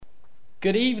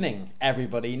Good evening,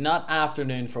 everybody. Not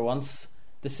afternoon for once.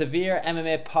 The Severe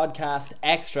MMA Podcast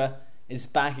Extra is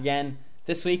back again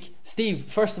this week. Steve,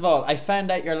 first of all, I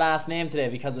found out your last name today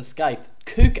because of Skype.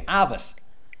 Cook Abbott.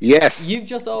 Yes. You've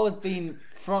just always been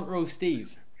front row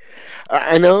Steve.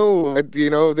 I know, Or I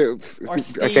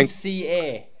Steve think,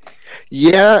 CA.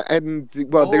 yeah, and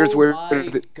well, there's Oh where,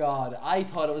 my God. I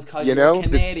thought it was because you you were know, the,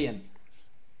 Canadian.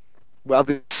 well,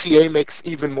 the CA makes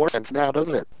even more sense now,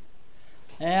 doesn't it?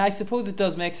 I suppose it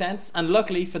does make sense. And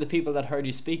luckily for the people that heard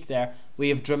you speak there, we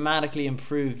have dramatically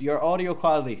improved your audio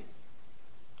quality.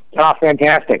 Ah,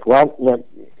 fantastic. Well,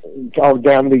 it's all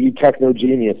down to you techno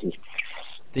geniuses.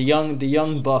 The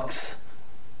young bucks.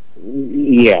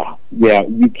 Yeah,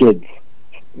 you kids.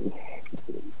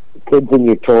 Kids and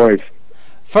your toys.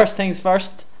 First things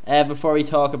first, before we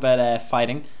talk about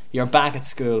fighting, you're back at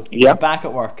school. Yep. You're back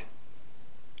at work.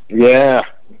 Yeah.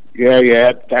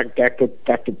 Back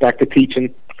to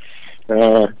teaching.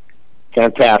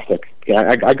 Fantastic. Yeah,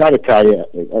 I got to tell you,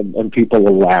 and people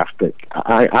will laugh, but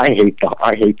I hate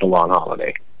the long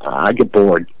holiday. I get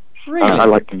bored. Really? I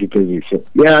like to be busy. So,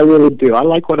 yeah, I really do. I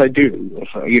like what I do.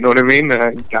 So, you know what I mean?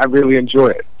 I really enjoy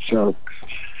it. So,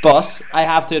 but I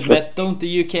have to admit, don't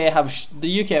the UK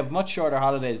have much shorter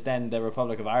holidays than the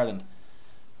Republic of Ireland?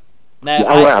 Now,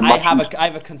 yeah, I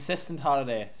have a consistent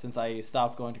holiday since I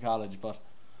stopped going to college, but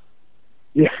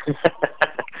yeah.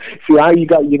 See,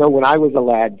 when I was a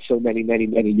lad so many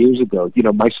years ago,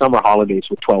 my summer holidays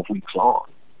were 12 weeks long.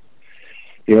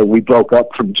 We broke up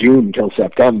from June till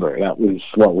September. That was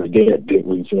what we did. It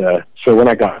was so when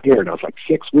I got here, and I was like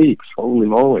 6 weeks. Holy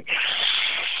moly!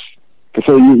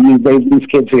 So these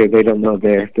kids here, they don't know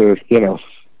they're no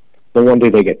wonder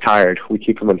they get tired. We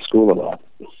keep them in school a lot.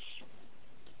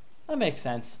 that makes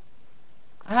sense.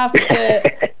 I have to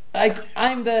say,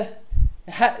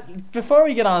 before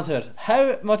we get on to it,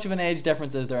 how much of an age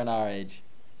difference is there in our age?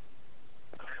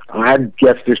 I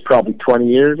guess there's probably 20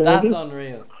 years. That's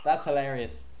unreal. That's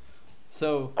hilarious.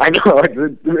 So I know,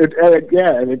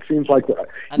 yeah, and it seems like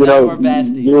and now we're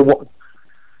besties.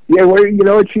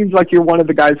 It seems like you're one of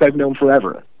the guys I've known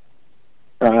forever.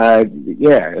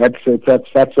 Yeah, that's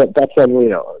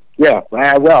unreal. Yeah,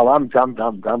 well, I'm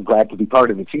glad to be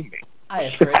part of the team. I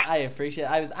appreciate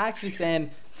it. I was actually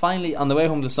saying, finally, on the way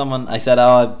home to someone, I said,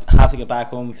 I have to get back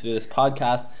home to do this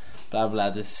podcast, blah, blah,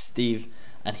 this is Steve.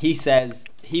 And he says,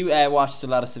 he watched a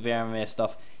lot of Severe MMA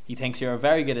stuff. He thinks you're a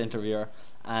very good interviewer.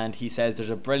 And he says there's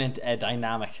a brilliant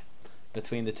dynamic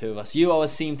between the two of us. You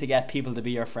always seem to get people to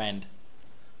be your friend.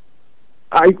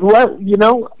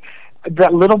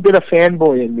 That little bit of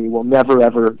fanboy in me will never,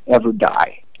 ever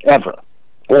die. Ever.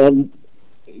 And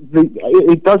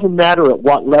it doesn't matter at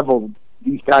what level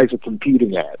these guys are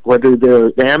competing at, whether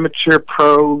they're amateur,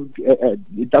 pro,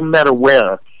 it doesn't matter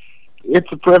where.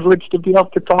 It's a privilege to be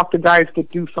able to talk to guys that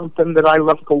do something that I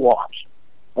love to watch.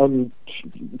 And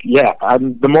yeah,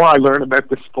 the more I learn about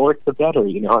the sport, the better.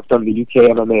 I've done the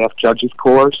UK MMAF judges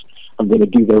course. I'm going to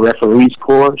do the referees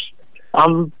course. I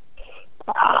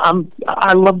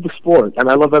love the sport and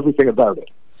I love everything about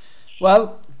it.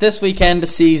 Well, this weekend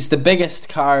sees the biggest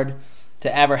card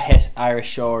to ever hit Irish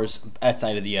shores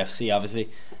outside of the UFC, obviously.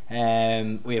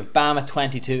 We have BAMMA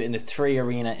 22 in the 3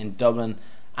 Arena in Dublin.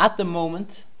 At the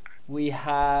moment, we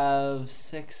have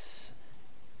 6.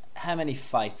 How many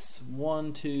fights?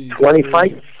 1, 2, 20 3,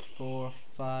 fights? 4,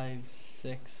 5,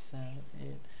 6, 7, 8.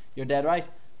 You're dead right.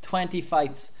 20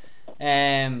 fights.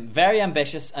 Very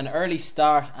ambitious. An early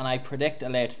start, and I predict a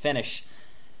late finish.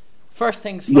 First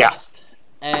things first.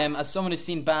 As someone who's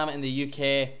seen BAMMA in the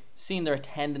UK, seen their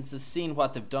attendances, seen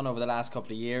what they've done over the last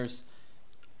couple of years,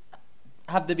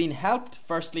 have they been helped?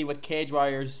 Firstly, with Cage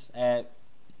Warriors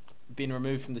being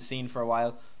removed from the scene for a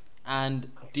while, and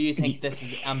do you think this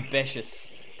is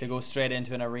ambitious to go straight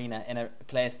into an arena in a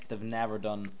place that they've never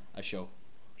done a show?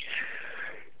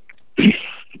 The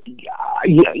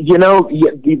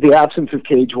absence of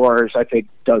Cage Warriors, I think,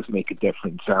 does make a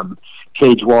difference.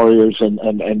 Cage Warriors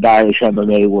and Irish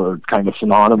MMA were kind of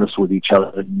synonymous with each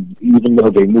other. Even though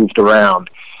they moved around,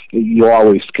 you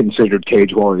always considered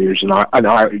Cage Warriors an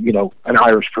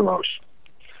Irish promotion,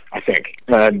 I think.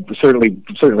 And certainly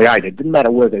I did. Didn't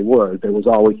matter where they were. There was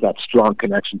always that strong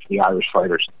connection to the Irish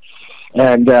fighters.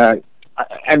 And I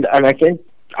think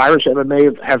Irish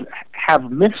MMA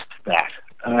have missed that.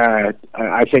 I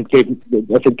think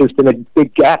there's been a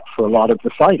big gap for a lot of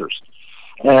the fighters,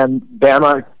 and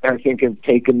BAMMA I think have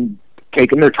taken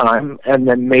their time and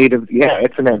then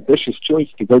it's an ambitious choice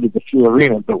to go to the Fuel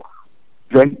Arena, but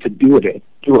then to do it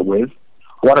with,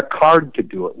 what a card to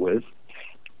do it with,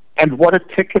 and what a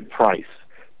ticket price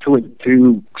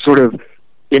to sort of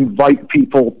invite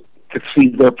people to see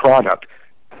their product.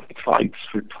 fights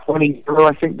for €20,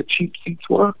 I think the cheap seats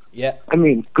were. Yeah. I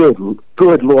mean, good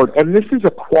Lord. And this is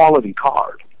a quality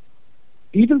card.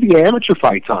 Even the amateur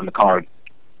fights on the card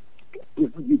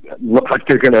look like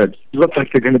they're gonna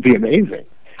be amazing.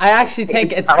 I actually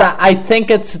think it's that. I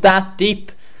think it's that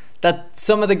deep that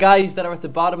some of the guys that are at the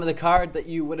bottom of the card that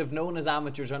you would have known as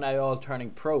amateurs are now all turning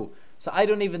pro. So I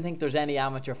don't even think there's any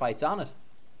amateur fights on it.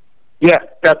 Yeah,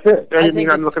 that's it. I think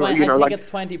it's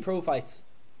 20 pro fights.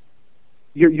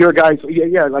 Your guys,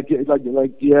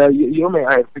 you may.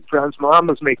 I think Franz Mom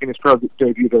was making his pro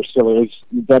debut. There still is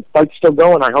that fight's still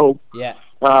going. I hope. Yeah,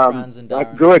 Franz and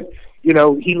Darren. Good. You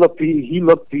know, he looked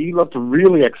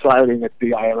really exciting at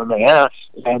the IMMAS,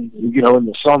 and you know, in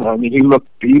the summer. I mean, he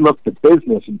looked the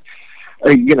business, and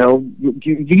you know,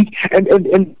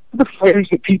 and the players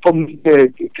that people need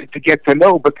to get to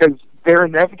know, because they're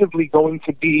inevitably going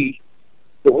to be.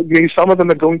 Some of them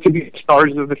are going to be the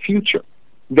stars of the future.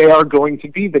 They are going to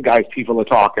be the guys people are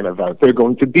talking about. They're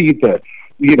going to be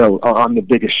on the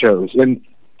biggest shows. And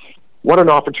what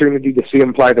an opportunity to see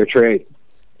them ply their trade.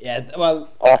 Yeah, well,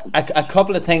 a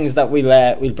couple of things that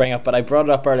we'll bring up, but I brought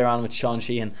it up earlier on with Sean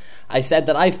Sheehan. I said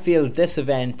that I feel this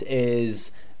event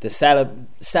is the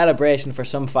celebration for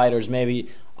some fighters, maybe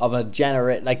of a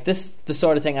like this, the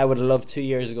sort of thing I would have loved 2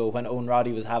 years ago when Owen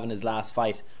Roddy was having his last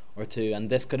fight or two, and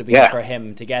this could have been for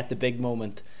him to get the big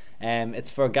moment.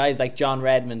 It's for guys like John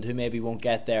Redmond who maybe won't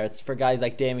get there. It's for guys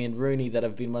like Damien Rooney that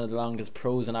have been one of the longest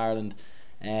pros in Ireland.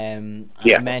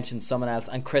 I mentioned someone else,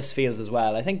 and Chris Fields as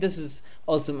well. I think this is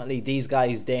ultimately these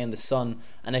guys' day in the sun,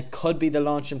 and it could be the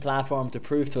launching platform to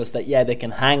prove to us that they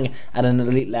can hang at an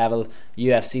elite level.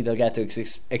 UFC, they'll get to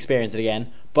experience it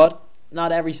again, but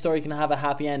not every story can have a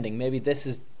happy ending. Maybe this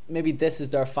is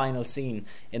their final scene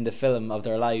in the film of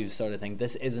their lives, sort of thing.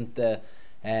 This isn't the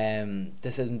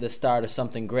start of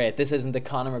something great. This isn't the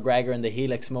Conor McGregor and the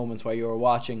Helix moments where you're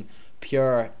watching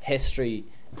pure history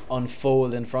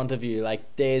unfold in front of you,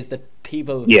 like days that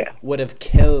people would have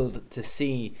killed to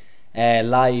see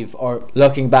live, or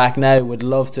looking back now would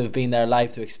love to have been there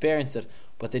live to experience it,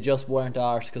 but they just weren't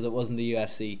ours because it wasn't the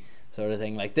UFC, sort of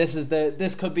thing. Like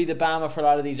this could be the BAMA for a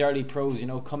lot of these early pros,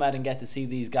 come out and get to see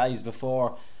these guys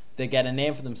before they get a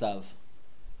name for themselves.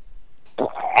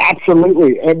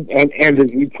 Absolutely, and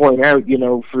as you point out,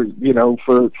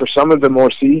 for some of the more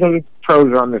seasoned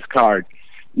pros on this card,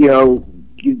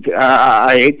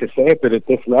 I hate to say it, but at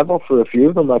this level, for a few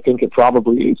of them, I think it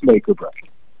probably is make or break.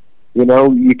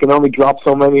 You can only drop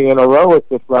so many in a row at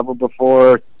this level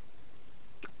before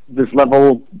this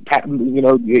level,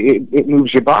 it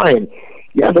moves you by. And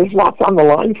there's lots on the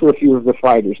line for a few of the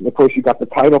fighters, and of course you got the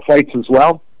title fights as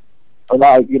well. And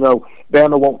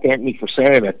Bama won't thank me for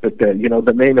saying it, but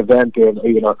the main event of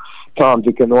Tom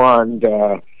Duquesnoy and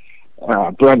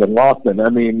Brendan Loughlin. I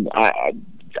mean,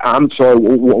 I'm sorry,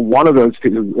 one of those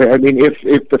two. I mean,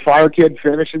 if the Fire Kid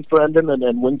finishes Brendan and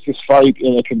then wins this fight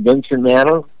in a convincing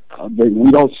manner,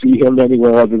 we don't see him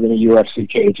anywhere other than a UFC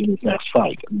cage in his next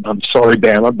fight. I'm sorry,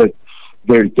 Bama, but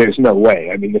there's no way.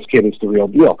 I mean, this kid is the real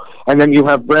deal. And then you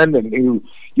have Brendan, who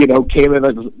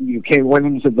came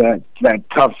winning into that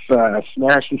tough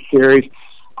Smashes series.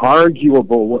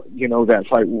 Arguable, that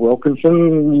fight with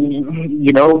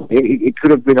Wilkinson, it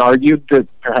could have been argued that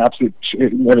perhaps it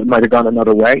might have gone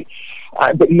another way,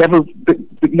 but never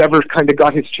kind of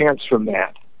got his chance from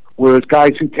that. Whereas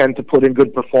guys who tend to put in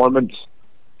good performance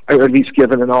are at least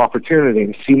given an opportunity,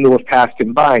 and seem to have passed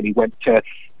him by. And he went to,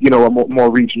 more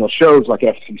regional shows like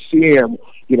FCC, and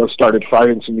started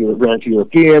fighting some ranked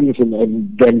Europeans, and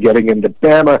then getting into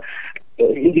Bama.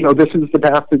 This is the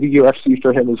path to the UFC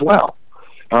for him as well.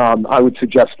 I would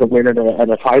suggest a win and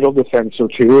a title defense or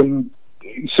two, and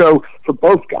so for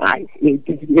both guys,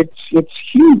 it's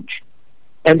huge,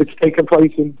 and it's taken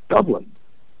place in Dublin,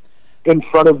 in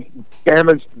front of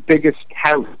Bama's biggest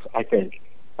house. I think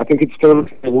it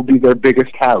will be their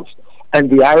biggest house, and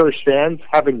the Irish fans,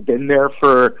 having been there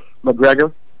for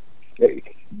McGregor,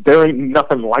 there ain't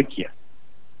nothing like you.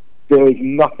 There is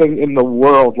nothing in the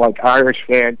world like Irish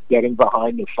fans getting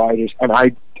behind the fighters, and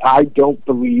I don't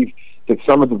believe that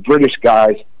some of the British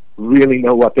guys really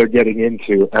know what they're getting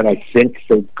into, and I think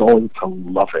they're going to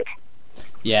love it.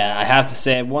 Yeah, I have to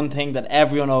say, one thing that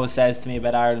everyone always says to me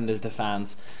about Ireland is the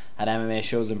fans at MMA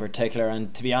shows in particular,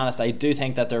 and to be honest, I do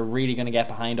think that they're really going to get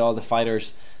behind all the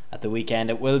fighters at the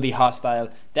weekend. It will be hostile.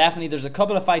 Definitely, there's a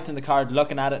couple of fights in the card,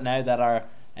 looking at it now, that are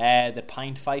the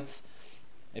pint fights,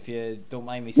 if you don't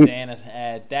mind me saying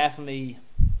it. Definitely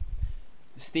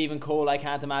Stephen Cole, I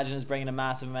can't imagine, is bringing a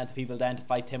massive amount of people down to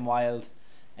fight Tim Wilde.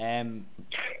 No,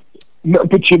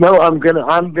 but I'm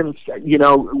gonna say,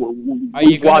 Are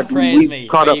you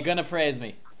gonna praise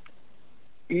me?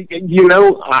 You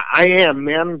know, I am,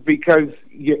 man, because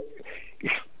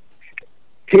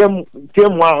Tim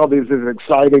Wilde is as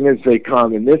exciting as they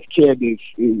come, and this kid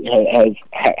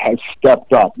has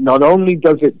stepped up. Not only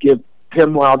does it give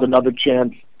Tim Wilde another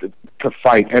chance to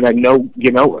fight, and I know,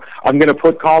 you know, I'm going to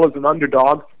put Call as an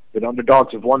underdog, but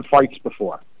underdogs have won fights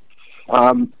before.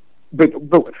 But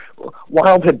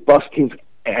Wilde had bust his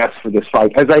ass for this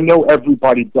fight, as I know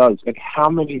everybody does, and how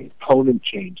many opponent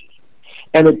changes.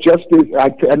 And it just is, I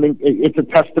mean, it's a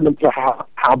testament to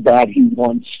how bad he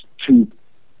wants to,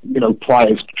 you know, ply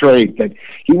his trade, that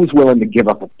he was willing to give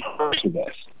up a purse for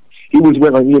this. He was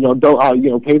willing, you know,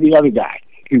 pay the other guy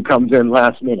who comes in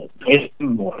last minute. Pay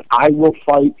him more. I will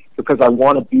fight because I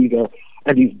want to be there.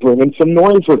 And he's bringing some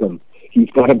noise with him. He's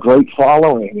got a great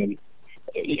following, and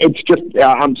it's just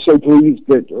I'm so pleased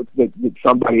that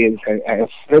somebody is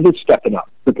stepping up,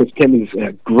 because Tim is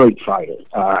a great fighter.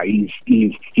 He's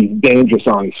dangerous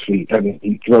on his feet. I mean,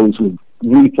 he throws with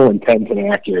lethal intent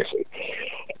and accuracy.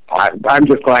 I'm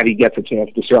just glad he gets a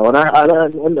chance to show, and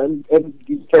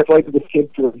fair play to this kid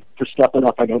for stepping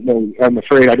up. I don't know. I'm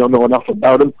afraid I don't know enough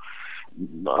about him.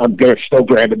 I'm going to still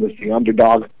brand him as the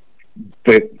underdog,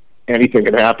 but anything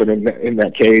can happen in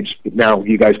that cage. But now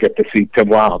you guys get to see Tim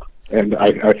Wilde, and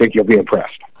I think you'll be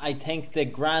impressed. I think the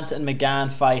Grant and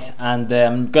McGann fight, and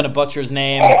I'm going to butcher his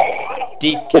name,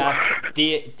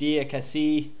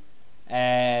 Diakasi.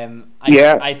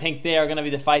 I think they are going to be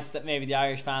the fights that maybe the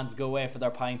Irish fans go away for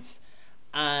their pints,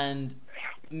 and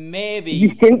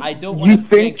maybe I don't want to. You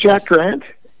think Jack Grant?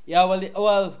 Yeah,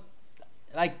 well,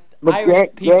 like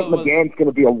Irish people, McGann's going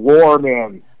to be a war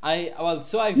man.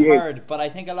 So I've heard, but I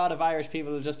think a lot of Irish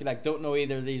people will just be like, don't know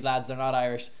either of these lads, they're not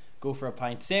Irish, go for a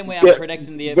pint. Same way I'm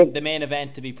predicting the main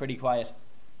event to be pretty quiet.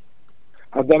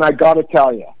 Then I got to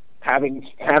tell you, having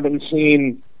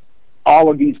seen all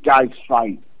of these guys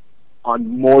fight on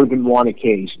more than one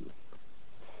occasion,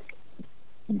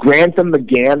 Grant and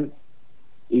McGann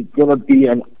is going to be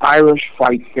an Irish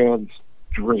fight fan's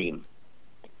dream.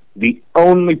 The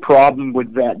only problem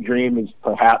with that dream is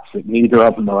perhaps that neither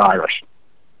of them are Irish.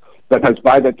 Because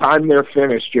by the time they're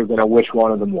finished, you're going to wish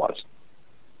one of them was.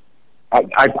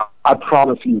 I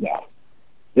promise you that.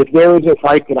 If there is a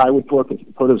fight that I would put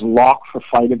as lock for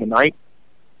fight of the night,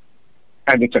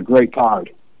 and it's a great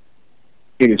card,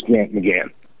 it is Grant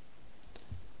McGann.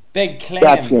 Big claim.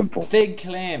 That's simple. Big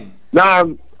claim.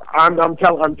 No, I'm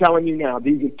telling you now.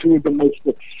 These are two of the most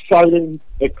exciting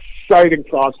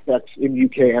prospects in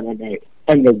UK MMA,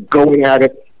 and they're going at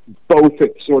it both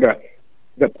at sort of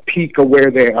the peak of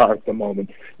where they are at the moment.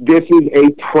 This is a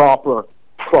proper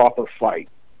fight.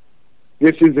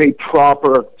 This is a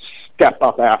proper step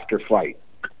up after fight.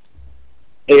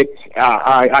 It's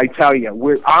I tell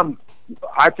you,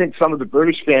 I think some of the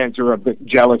British fans are a bit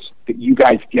jealous that you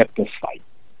guys get this fight.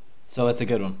 So it's a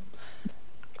good one.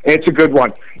 It's a good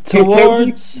one.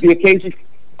 Towards the Diakasi.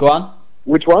 Go on.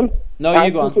 Which one? No,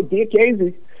 you go on.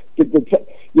 Diakasi.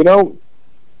 You know,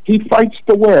 he fights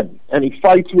to win, and he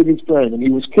fights with his brain. And he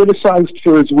was criticized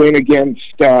for his win against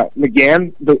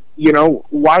McGann, but you know,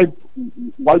 why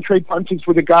trade punches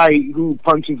with a guy who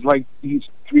punches like he's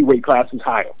 3 weight classes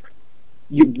higher?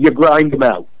 You grind him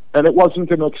out, and it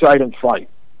wasn't an exciting fight,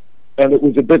 and it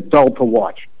was a bit dull to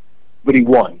watch, but he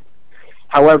won.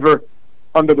 However,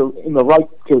 in the right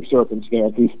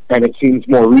circumstances, and it seems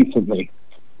more recently,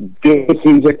 this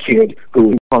is a kid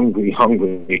who is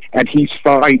hungry, and he's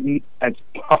fighting as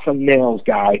tough a nails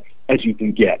guy as you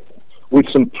can get, with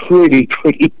some pretty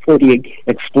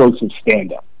explosive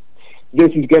stand-up.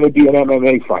 This is going to be an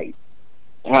MMA fight.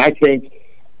 I think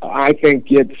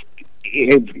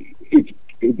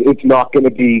it's not going to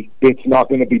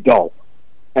be dull.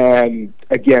 And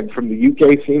again, from the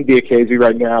UK scene, Diakasi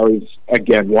right now is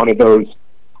again one of those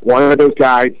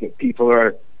guys that people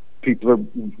are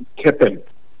tipping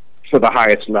for the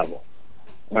highest level.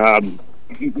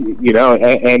 You know,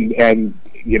 and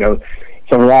you know,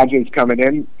 so Raja's coming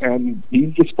in, and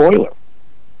he's the spoiler.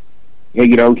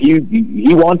 You know, he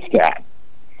wants that.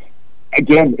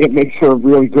 Again, it makes for a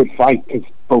really good fight because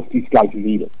both these guys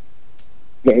need it.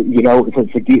 You know, for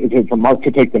Mark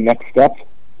to take the next step,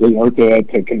 you know, to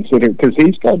consider, because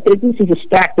this is a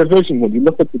stacked division. When you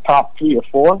look at the top 3 or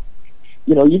 4,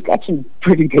 you know, you've got some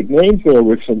pretty big names there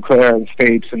with Sinclair and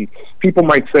States, and people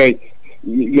might say,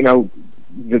 you know,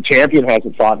 the champion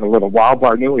hasn't fought in a little while,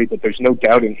 Barnui, but there's no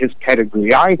doubt in his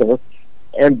pedigree either.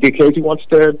 And Diakasi wants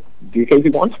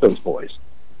those boys.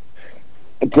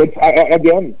 But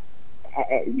again,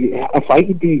 a fight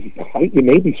you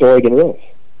may be sorry to miss.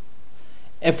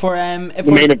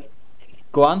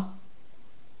 Go on.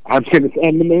 I'm saying,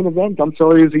 and the main event, I'm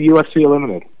sorry, is a UFC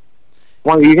eliminated.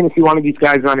 You're going to see one of these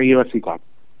guys on a UFC card.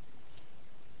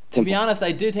 To be honest,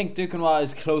 I do think Duquesnoy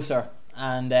is closer,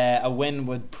 and a win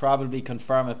would probably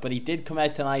confirm it. But he did come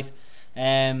out tonight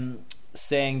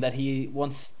saying that he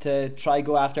wants to try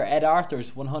go after Ed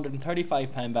Arthur's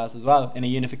 £135 belt as well in a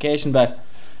unification bout.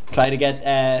 Try to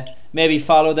get maybe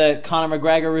follow the Conor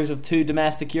McGregor route of 2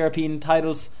 domestic European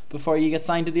titles before you get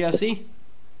signed to the UFC.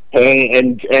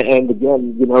 And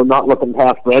again, not looking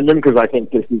past Brendan, because I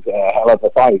think this is a hell of a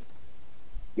fight.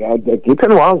 Yeah,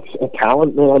 Duquesnoy's a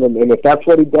talent, man, and if that's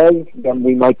what he does, then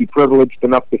we might be privileged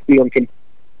enough to see him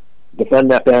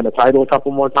defend that Bantam title a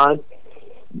couple more times.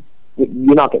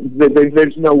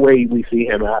 There's no way we see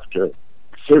him after.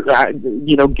 Give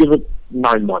it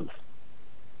 9 months.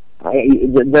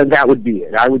 That would be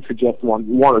it. I would suggest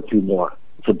one or two more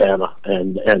for Bama,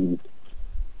 and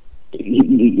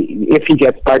if he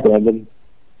gets by Brendan,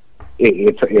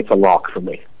 it's a lock for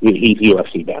me. He's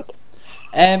UFC bound.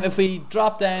 If we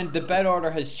drop down, the bout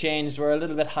order has changed. We're a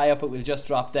little bit high up, but we'll just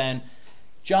drop down.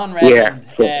 John Redmond,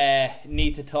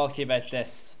 need to talk to you about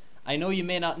this. I know you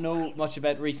may not know much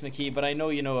about Rhys McKee, but I know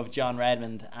you know of John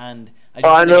Redmond, and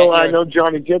I know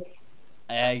Johnny Jits,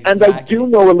 exactly. And I do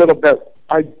know a little bit.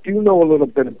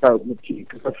 About McKee,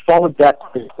 because I followed that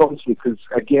quite closely. Because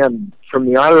again, from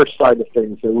the Irish side of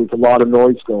things, there was a lot of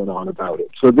noise going on about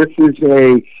it. So this is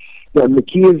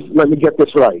McKee is. Let me get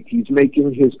this right. He's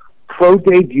making his pro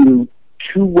debut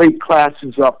 2 weight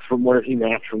classes up from where he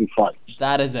naturally fights.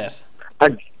 That is it.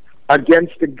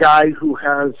 Against a guy who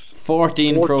has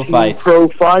 14 pro fights,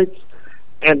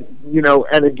 and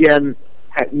again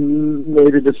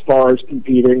made it as far as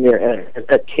competing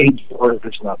at Cage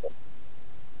Warriors level.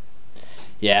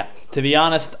 Yeah, to be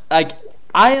honest, I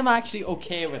am actually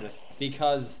okay with it,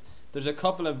 because there's a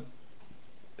couple of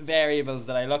variables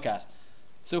that I look at.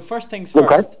 So first things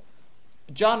first,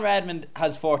 John Redmond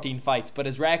has 14 fights, but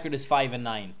his record is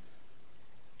 5-9.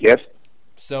 Yes.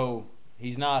 So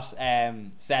he's not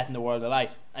setting the world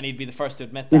alight, and he'd be the first to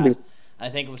admit that. And I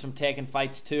think it was from taking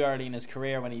fights too early in his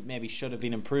career when he maybe should have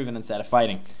been improving instead of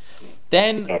fighting.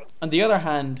 Then, on the other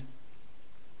hand,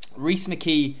 Rhys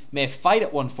McKee may fight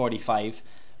at 145,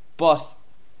 but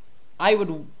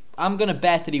I'm going to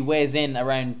bet that he weighs in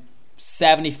around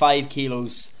 75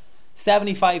 kilos.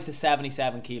 75 to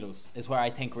 77 kilos is where I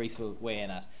think Rhys will weigh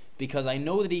in at, because I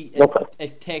know that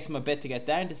it takes him a bit to get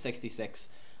down to 66.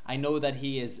 I know that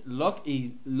he looked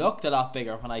a lot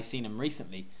bigger when I seen him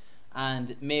recently,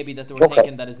 and maybe that they were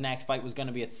thinking that his next fight was going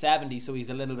to be at 70, so he's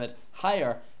a little bit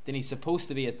higher than he's supposed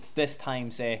to be at this time,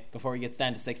 say, before he gets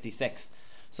down to 66.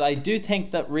 So I do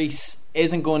think that Rhys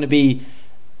isn't going to be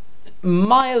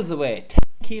miles away. 10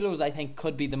 kilos I think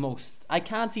could be the most. I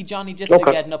can't see Johnny Jitsu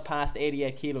getting up past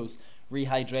 88 kilos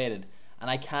rehydrated, and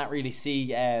I can't really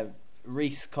see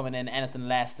Rhys coming in anything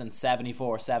less than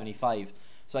 74, 75.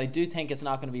 So I do think it's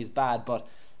not going to be as bad, but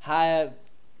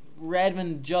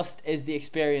Redmond just is the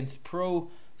experienced pro.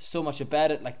 So much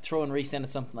about it, like throwing Rhys in at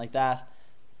something like that,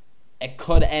 it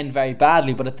could end very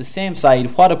badly. But at the same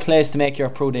side, what a place to make your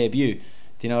pro debut.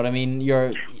 Do you know what I mean?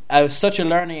 You're such a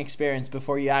learning experience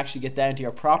before you actually get down to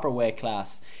your proper weight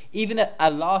class. Even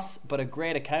a loss, but a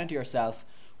great account of yourself,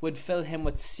 would fill him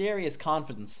with serious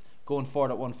confidence going forward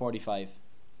at 145.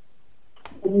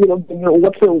 Give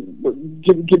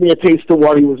me a taste of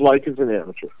what he was like as an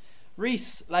amateur.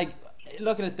 Rhys,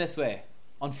 look at it this way.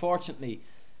 Unfortunately,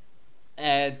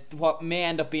 what may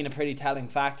end up being a pretty telling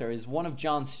factor is one of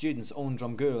John's students, Owen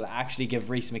Drumgoole, actually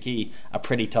gave Rhys McKee a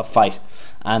pretty tough fight,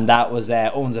 and that was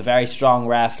Owen's a very strong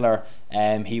wrestler.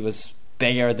 He was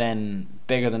bigger than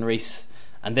Rhys,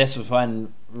 and this was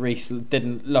when Rhys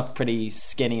didn't look pretty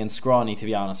skinny and scrawny, to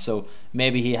be honest. So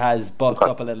maybe he has bulked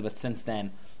up a little bit since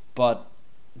then, but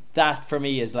that for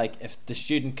me is like, if the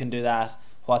student can do that,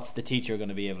 what's the teacher going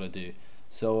to be able to do?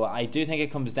 So I do think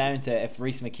it comes down to if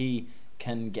Rhys McKee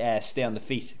can stay on the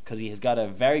feet, because he has got a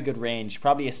very good range,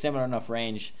 probably a similar enough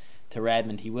range to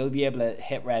Redmond. He will be able to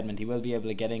hit Redmond, he will be able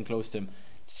to get in close to him.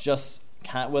 It's just,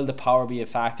 will the power be a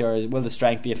factor, or will the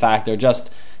strength be a factor?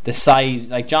 Just the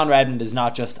size. Like, John Redmond is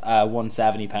not just a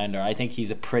 170 pounder. I think he's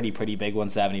a pretty big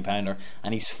 170 pounder,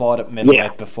 and he's fought at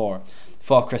middleweight before.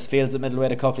 Fought Chris Fields at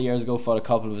middleweight a couple of years ago, fought a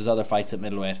couple of his other fights at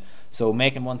middleweight. So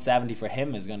making 170 for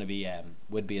him is going to be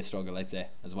would be a struggle, I'd say,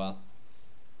 as well.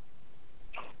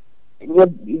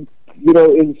 Redmond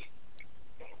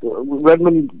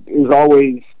is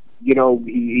always,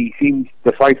 he seems,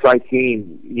 the fights I've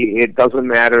seen, it doesn't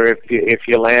matter if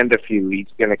you land a few, he's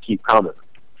going to keep coming.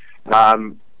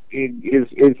 Is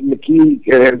McKee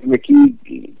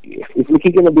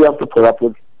going to be able to put up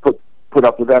with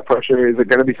that pressure? Is it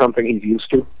going to be something he's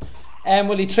used to?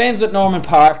 Well, he trains with Norman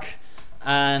Park,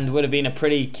 and would have been a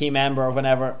pretty key member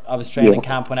of his training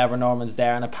camp whenever Norman's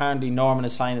there. And apparently Norman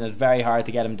is finding it very hard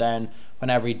to get him down.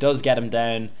 Whenever he does get him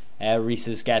down, Reese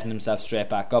is getting himself straight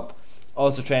back up.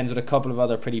 Also trains with a couple of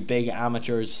other pretty big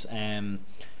amateurs and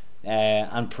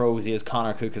pros. He has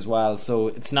Connor Cook as well, so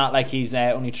it's not like he's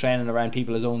only training around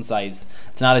people his own size.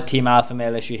 It's not a team alpha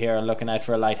male issue here, looking out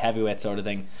for a light heavyweight sort of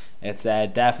thing. It's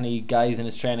definitely guys in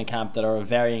his training camp that are of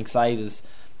varying sizes,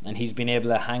 and he's been able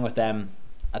to hang with them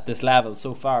at this level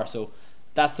so far. So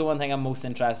that's the one thing I'm most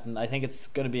interested in. I think it's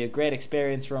going to be a great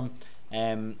experience for him,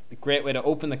 a great way to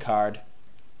open the card.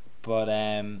 But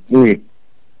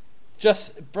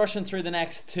just brushing through the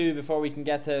next two before we can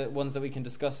get to ones that we can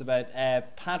discuss about.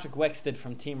 Patrick Wexted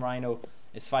from Team Rhino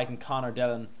is fighting Conor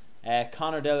Dillon.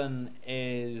 Conor Dillon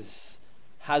has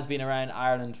been around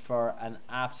Ireland for an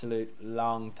absolute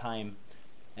long time.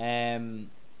 I was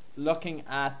looking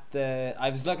at the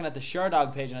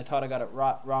Sherdog page and I thought I got it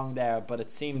wrong there, but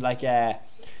it seemed like I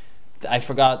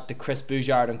forgot the Chris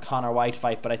Bouchard and Conor White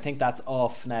fight, but I think that's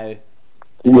off now.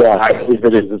 Yeah, I believe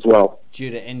it is as well,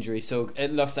 due to injury. So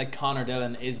it looks like Conor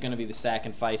Dillon is going to be the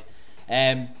second fight.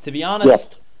 To be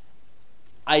honest,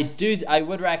 I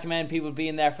would recommend people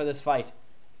being there for this fight.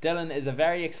 Dillon is a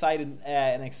very exciting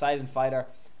fighter.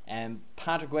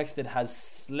 Patrick Wexted has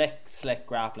slick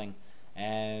grappling.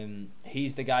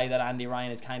 He's the guy that Andy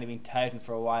Ryan has kind of been touting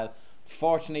for a while.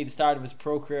 Fortunately, the start of his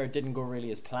pro career didn't go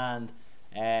really as planned.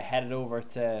 Headed over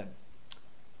to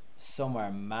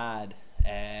somewhere mad.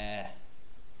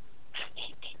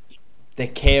 The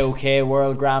KOK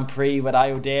World Grand Prix with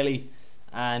Io Daly,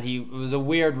 and it was a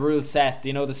weird rule set,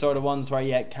 you know, the sort of ones where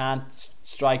you can't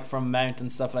strike from mount and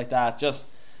stuff like that. Just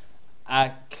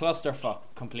a clusterfuck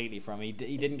completely from him.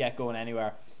 He didn't get going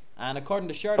anywhere. And according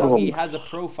to Sherdog, he has a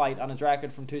pro fight on his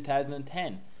record from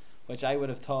 2010, which I would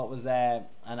have thought was an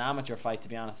amateur fight, to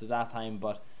be honest, at that time.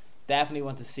 But definitely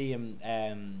want to see him.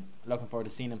 Looking forward to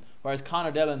seeing him. Whereas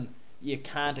Conor Dillon, you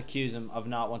can't accuse him of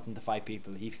not wanting to fight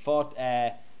people. He fought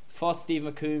Steve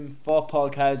McComb, fought Paul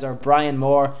Kaiser, Brian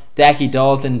Moore, Decky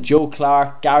Dalton, Joe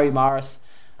Clark, Gary Morris,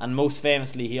 and most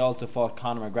famously he also fought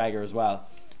Conor McGregor as well.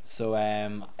 So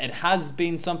it has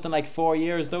been something like 4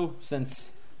 years though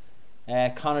since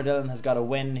Conor Dillon has got a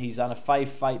win. He's on a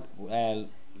 5-fight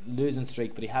losing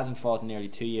streak, but he hasn't fought in nearly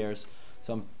 2 years.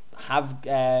 So have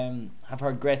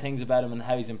heard great things about him and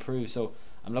how he's improved. So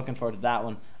I'm looking forward to that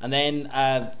one. And then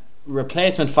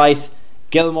replacement fight,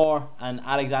 Gilmore and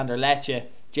Alexander Lecce.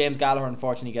 James Gallagher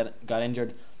unfortunately got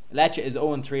injured. Lecce is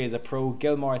 0-3 as a pro.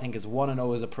 Gilmore I think is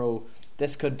 1-0 as a pro.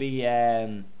 This could be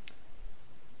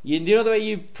you know the way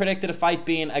you predicted a fight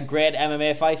being a great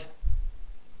MMA fight?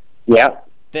 Yeah.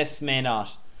 This may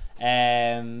not.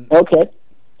 Okay.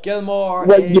 Gilmore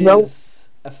is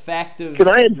effective. Can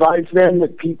I advise them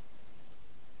that people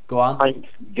go on pints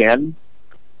then?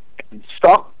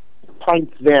 Stop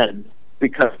pints then,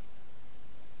 because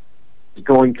it's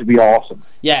going to be awesome.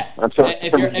 Yeah.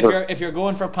 If you're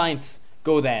going for pints,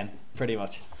 go then, pretty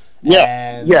much.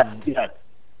 Yeah.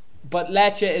 But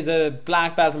Lecce is a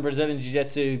black belt in Brazilian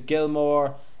Jiu-Jitsu.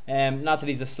 Gilmore, not that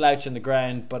he's a slouch on the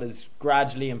ground, but has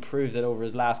gradually improved it over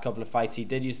his last couple of fights. He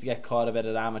did used to get caught a bit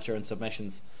at amateur and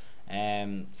submissions.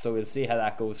 So we'll see how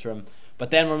that goes for him.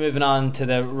 But then we're moving on to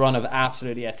the run of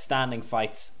absolutely outstanding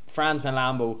fights. Franz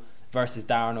Malambo versus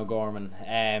Darren O'Gorman.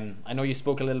 I know you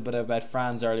spoke a little bit about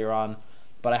Franz earlier on,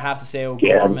 but I have to say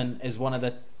O'Gorman is one of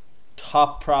the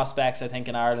top prospects I think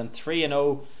in Ireland.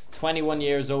 3-0, 21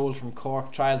 years old, from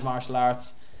Cork, Trials Martial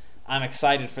Arts. I'm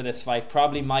excited for this fight.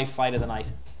 Probably my fight of the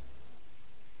night.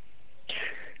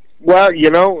 Well, you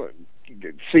know,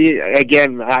 see,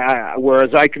 again,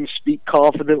 whereas I can speak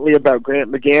confidently about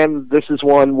Grant McGann, this is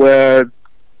one where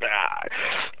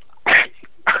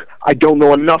I don't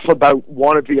know enough about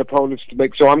one of the opponents to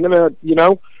make, so I'm going to,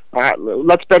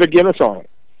 let's bet a Guinness on it.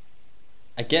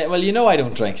 Well, you know I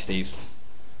don't drink, Steve.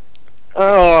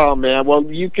 Oh, man, well,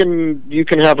 you can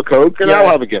have a Coke and I'll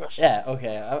have a Guinness. Yeah,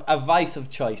 okay, a vice of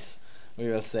choice, we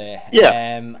will say.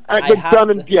 Yeah,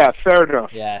 fair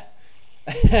enough. Yeah.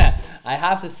 I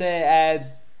have to say,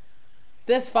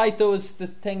 this fight though is the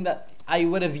thing that I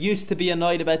would have used to be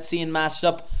annoyed about seeing matched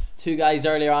up. Two guys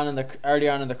earlier on in their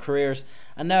careers,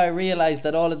 and now I realise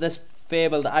that all of this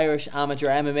fabled Irish amateur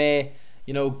MMA,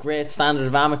 great standard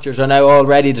of amateurs, are now all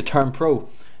ready to turn pro.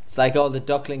 It's like all the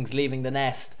ducklings leaving the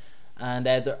nest, and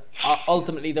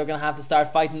ultimately they're going to have to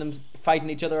start fighting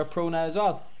each other at pro now as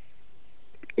well.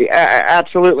 Yeah,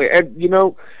 absolutely, and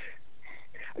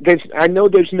I know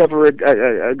there's never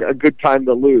a good time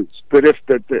to lose, but if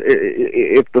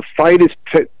the fight is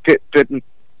pitting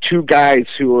two guys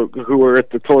who are at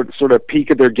the sort of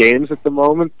peak of their games at the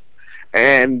moment,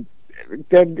 and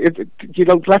then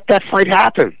let that fight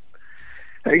happen.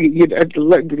 Let's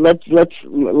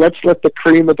let the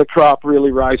cream of the crop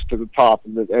really rise to the top,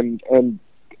 and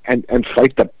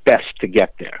fight the best to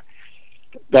get there.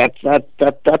 That's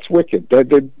wicked.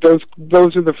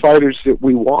 Those are the fighters that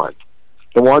we want.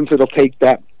 The ones that'll take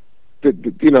that.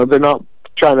 They're not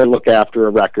trying to look after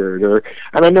a record,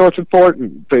 and I know it's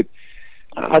important, but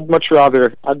I'd much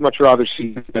rather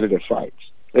see competitive fights.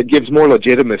 It gives more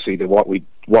legitimacy to what we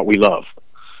love.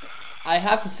 I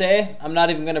have to say, I'm not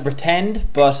even going to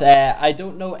pretend, but I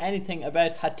don't know anything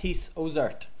about Hatice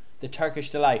Ozert, the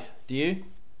Turkish delight. Do you?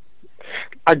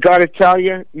 I gotta tell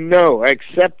you, no.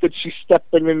 Except that she's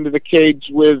stepping into the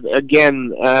cage with,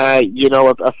 again, a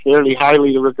fairly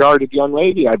highly regarded young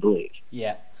lady, I believe.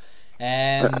 Yeah.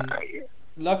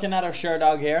 Looking at her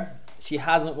Sherdog here, she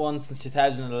hasn't won since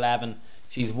 2011.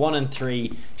 She's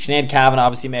 1-3. Sinead Kavanagh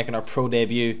obviously making her pro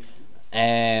debut.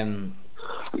 But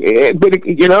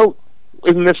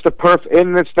isn't this the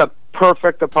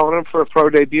perfect opponent for a pro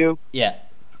debut? Yeah.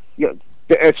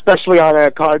 Especially on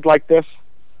a card like this.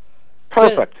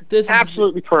 Perfect.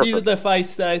 Absolutely perfect. These are the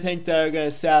fights that I think that are going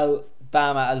to sell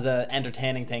BAMMA as an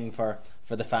entertaining thing for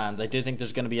the fans. I do think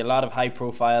there's going to be a lot of high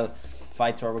profile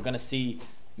fights where we're going to see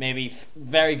maybe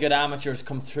very good amateurs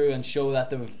come through and show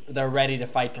that they're ready to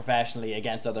fight professionally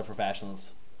against other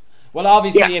professionals. Well,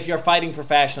 obviously, if you're fighting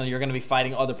professional, you're going to be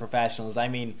fighting other professionals. I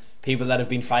mean, people that have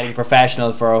been fighting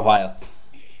professional for a while.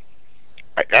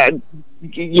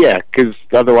 Yeah, because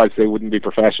otherwise they wouldn't be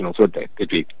professionals, would they? They'd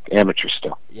be amateurs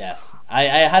still. Yes. I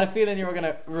had a feeling you were going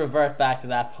to revert back to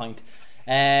that point.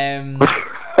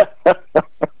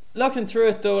 Looking through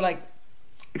it, though, like,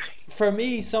 for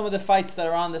me, some of the fights that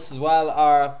are on this as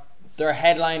well they're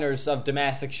headliners of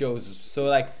domestic shows. So,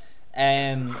 like,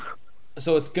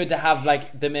 so it's good to have,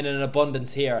 like, them in an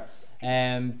abundance here.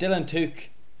 Dylan Tuke,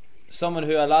 someone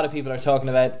who a lot of people are talking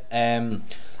about,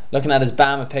 looking at his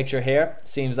BAMMA picture here,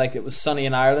 seems like it was sunny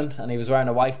in Ireland and he was wearing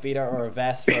a wife beater or a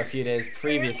vest for a few days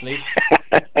previously.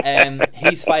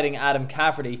 He's fighting Adam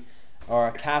Cafferty,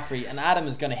 and Adam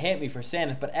is going to hate me for saying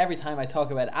it, but every time I talk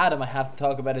about Adam I have to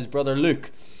talk about his brother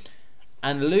Luke.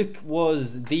 And Luke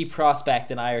was the prospect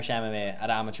in Irish MMA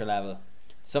at amateur level.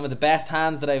 Some of the best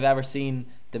hands that I've ever seen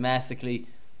domestically.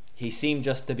 He seemed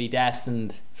just to be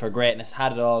destined for greatness,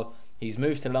 had it all. He's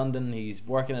moved to London, he's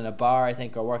working in a bar, I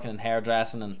think, or working in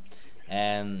hairdressing,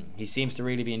 and he seems to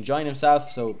really be enjoying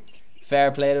himself, so fair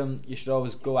play to him. You should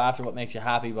always go after what makes you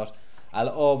happy, but I'll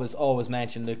always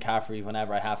mention Luke Cafferty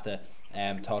whenever I have to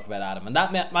talk about Adam. And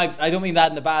that I don't mean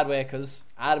that in a bad way, because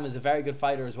Adam is a very good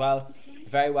fighter as well,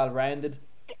 very well rounded,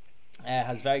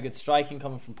 has very good striking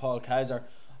coming from Paul Kaiser,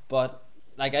 but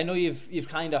like, I know you've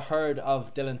kind of heard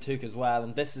of Dylan Tuke as well,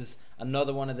 and this is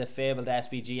another one of the fabled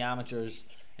SBG amateurs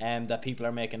that people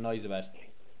are making noise about.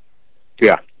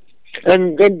 Yeah,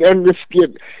 and this,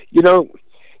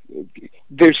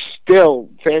 there's still,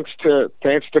 thanks to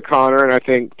Connor, and I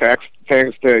think thanks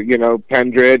to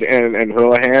Pendred and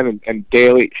Houlihan and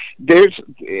Daly.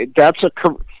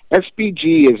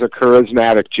 SBG is a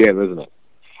charismatic gym, isn't it?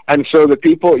 And so the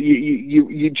people,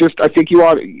 I think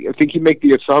you make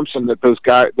the assumption that those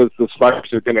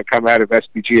fighters are going to come out of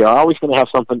SBG are always going to have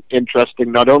something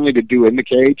interesting, not only to do in the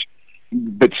cage,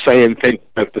 but say and think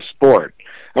about the sport.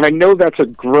 And I know that's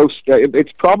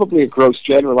it's probably a gross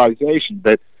generalization,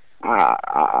 but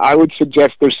I would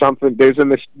suggest there is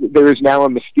now a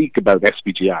mystique about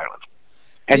SBG Ireland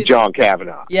and John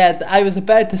Kavanagh. Yeah, I was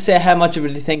about to say, how much of it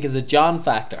do you think is a John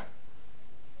factor?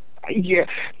 Yeah.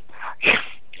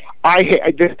 I'm going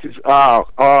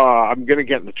to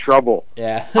get into trouble.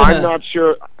 Yeah. I'm not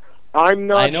sure. I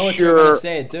know what you're going to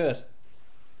say. Do it.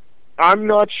 I'm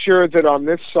not sure that on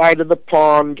this side of the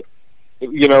pond,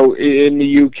 in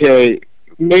the UK,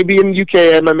 maybe in UK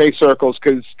MMA circles,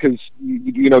 because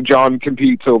John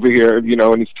competes over here,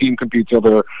 and his team competes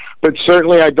over here. But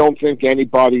certainly, I don't think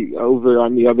anybody over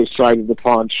on the other side of the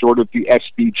pond, short of the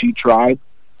SBG tribe,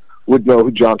 would know who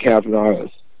John Kavanagh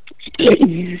is.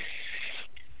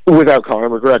 Without Conor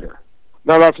McGregor.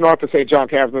 Now, that's not to say John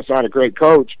Kavanagh's not a great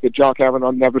coach, but John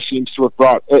Kavanagh never seems to have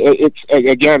brought... It's,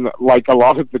 again, like a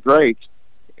lot of the greats,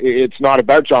 it's not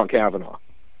about John Kavanagh.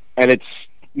 And it's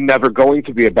never going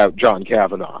to be about John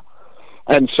Kavanagh.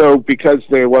 And so, because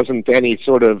there wasn't any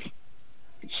sort of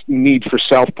need for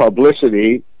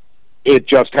self-publicity, it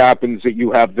just happens that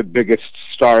you have the biggest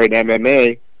star in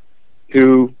MMA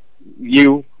who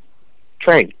you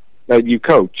train, you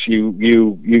coach,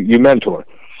 you mentor.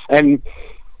 And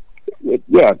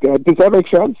yeah, does that make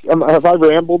sense? Have I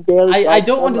rambled there? I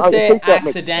don't want to say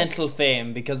accidental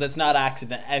fame, because it's not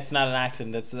accident. It's not an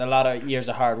accident. It's a lot of years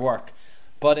of hard work.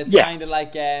 But it's kind of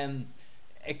like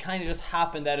it kind of just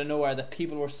happened out of nowhere that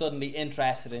people were suddenly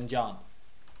interested in John.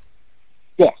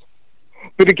 Yes.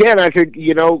 But again, I think,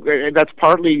 that's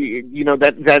partly,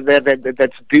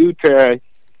 that's due to,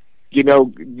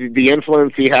 the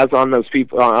influence he has on those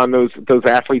people, on those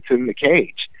athletes in the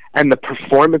cage, and the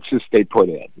performances they put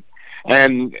in.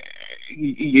 And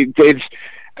it's,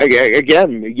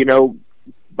 again,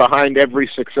 behind every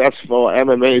successful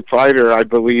MMA fighter, I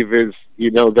believe, is,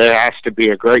 there has to be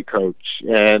a great coach,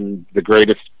 and the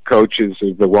greatest coaches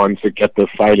are the ones that get their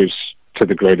fighters to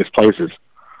the greatest places.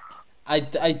 I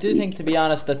do think, to be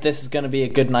honest, that this is going to be a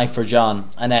good night for John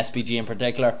and SBG in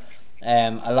particular.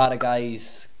 A lot of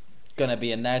guys going to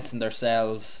be announcing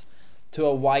themselves to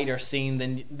a wider scene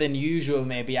than usual,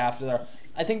 maybe after their...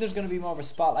 I think there's going to be more of a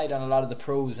spotlight on a lot of the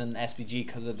pros in SBG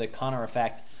because of the Conor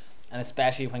effect, and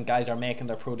especially when guys are making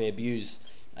their pro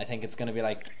debuts. I think it's going to be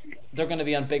like they're going to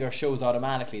be on bigger shows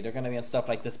automatically. They're going to be on stuff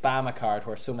like this BAMA card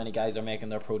where so many guys are making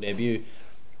their pro debut.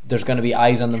 There's going to be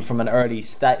eyes on them from an early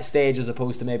stage as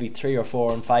opposed to maybe 3 or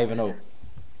 4 and 5-0.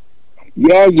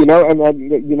 Yeah, and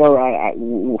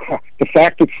the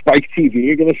fact that Spike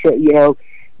TV are going to say,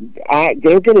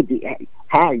 they're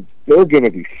going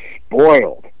to be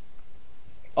spoiled.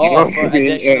 Oh, for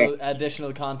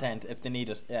additional content if they need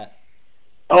it. Yeah.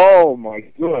 Oh my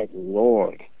good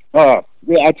Lord. Yeah,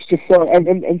 it's just so,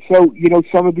 and so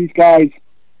some of these guys,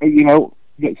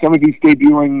 some of these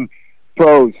debuting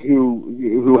pros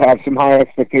who have some high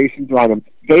expectations on them,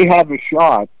 they have a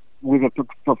shot with a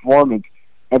performance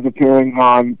of appearing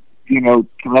on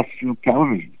terrestrial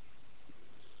television.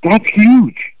 That's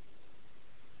huge.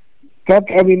 That's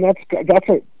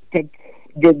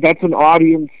an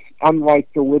audience unlike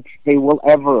the which they will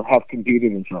ever have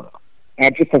competed in front of. I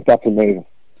just think that's amazing.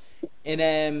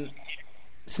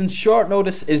 Since short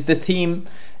notice is the theme,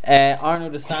 Arno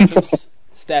Dos Santos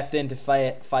stepped in to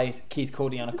fight Keith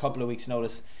Cody on a couple of weeks'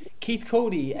 notice. Keith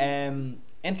Cody,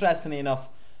 interestingly enough,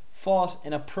 fought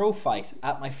in a pro fight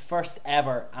at my first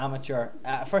ever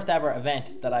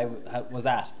event that I was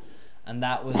at, and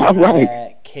that was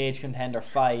Cage Contender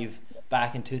 5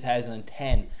 back in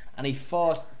 2010, and he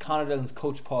fought Conor Dillon's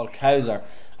coach Paul Cowser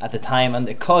at the time, and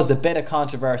it caused a bit of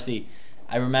controversy.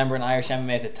 I remember in Irish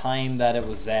MMA at the time that it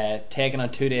was taken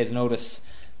on 2 days' notice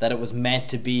that it was meant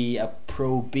to be a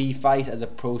Pro B fight as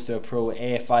opposed to a Pro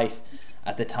A fight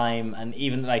at the time, and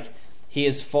even he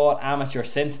has fought amateur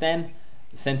since then,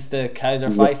 since the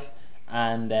Cowser fight,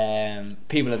 and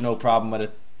people had no problem with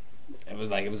it. It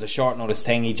was a short notice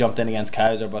thing. He jumped in against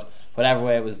Cowser, but whatever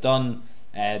way it was done,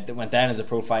 it went down as a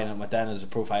pro fight, and it went down as a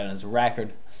pro fight on his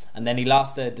record. And then he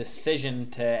lost a decision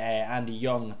to Andy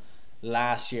Young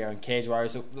last year in Cage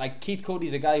Warriors. So Keith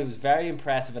Cody's a guy who was very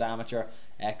impressive at amateur,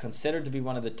 considered to be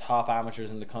one of the top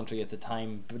amateurs in the country at the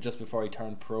time, just before he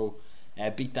turned pro.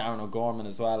 Beat Darren O'Gorman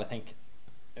as well. I think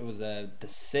it was a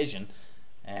decision,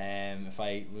 if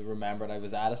I remembered I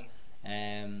was at it.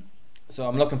 So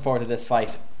I'm looking forward to this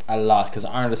fight a lot because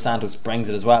Arno Dos Santos brings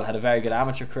it as well. Had a very good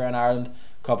amateur career in Ireland,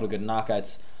 a couple of good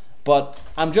knockouts. But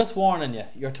I'm just warning you,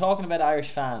 you're talking about Irish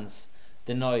fans,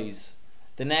 the noise.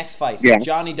 The next fight,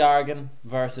 Johnny Dargan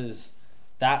versus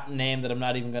that name that I'm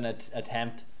not even going to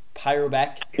attempt,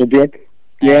 Pyrobek.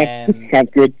 Yeah,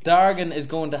 sounds good. Dargan is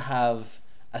going to have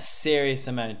a serious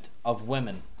amount of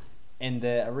women in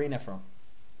the arena for him.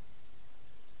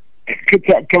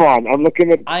 Come on, I'm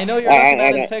looking at... I know you're looking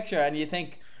at his picture and you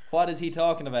think, what is he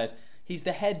talking about? He's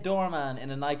the head doorman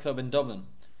in a nightclub in Dublin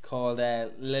called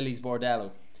Lily's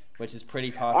Bordello, which is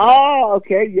pretty popular. Oh,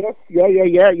 okay, yes, yeah.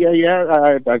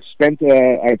 I've spent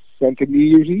a New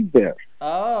Year's Eve there.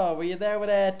 Oh, were you there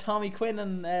with Tommy Quinn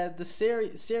and the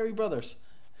Siri brothers?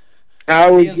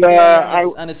 I was,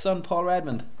 and his son Paul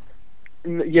Redmond.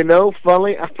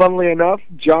 Funnily enough,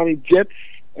 Johnny Jits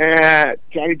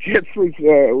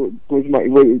was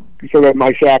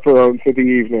my chaperone for the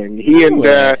evening. He and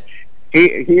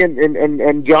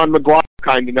John McGuire were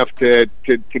kind enough to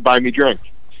buy me drinks.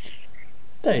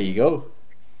 There you go.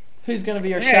 Who's going to be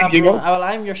your chaperone? Well,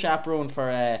 I'm your chaperone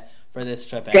for this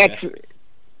trip. Anyway. That's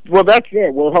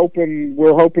it. We're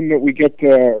hoping that we get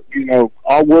to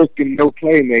all work and no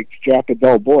play makes Jack a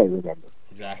dull boy. Remember.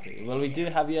 Exactly. Well, we do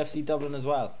have UFC Dublin as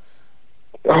well.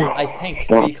 I think.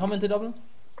 Are you coming to Dublin?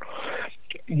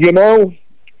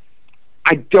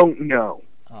 I don't know.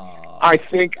 Oh. I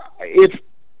think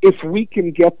if we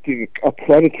can get the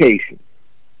accreditation,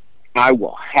 I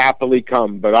will happily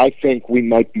come. But I think we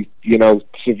might be, the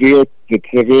severe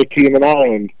team in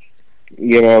Ireland.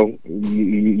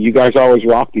 You guys always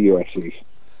rock the UFCs.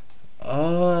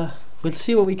 We'll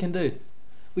see what we can do.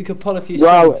 We could pull a few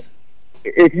strings.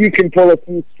 If you can pull a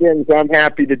few strings, I'm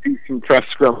happy to do some press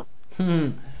scrum.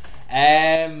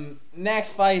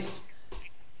 next fight,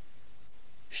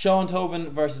 Sean Tobin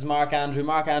versus Mark Andrew.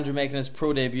 Mark Andrew making his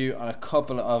pro debut on a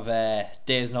couple of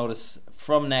days' notice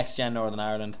from Next Gen Northern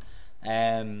Ireland.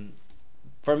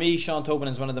 For me, Sean Tobin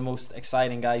is one of the most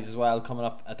exciting guys as well, coming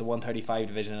up at the 135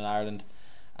 division in Ireland.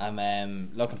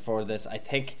 I'm looking forward to this. I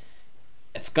think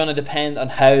it's going to depend on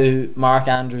how Mark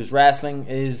Andrews' wrestling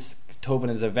is.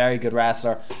 Tobin is a very good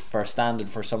wrestler for a standard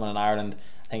for someone in Ireland.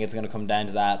 I think it's going to come down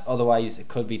to that. Otherwise, it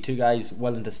could be two guys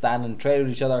willing to stand and trade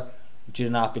with each other due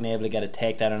to not being able to get a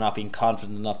takedown or not being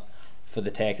confident enough for the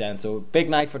takedown. So, big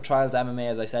night for Trials MMA,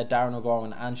 as I said. Darren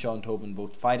O'Gorman and Sean Tobin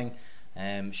both fighting.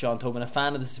 Sean Tobin, a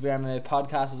fan of the Severe MMA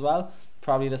podcast as well,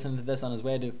 probably listening to this on his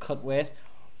way to cut weight.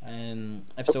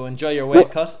 If so, enjoy your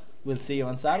weight cut. We'll see you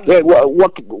on Saturday. Yeah,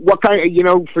 what kind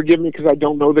of, forgive me because I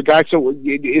don't know the guy. So is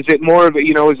it more of is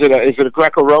it a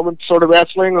Greco-Roman sort of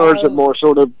wrestling, or is it more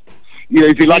sort of,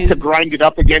 is he like to grind it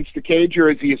up against the cage, or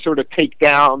is he a sort of take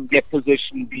down, get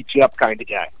position, beat you up kind of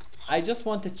guy? I just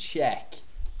want to check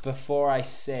before I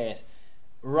say it.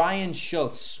 Ryan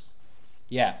Schultz,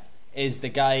 is the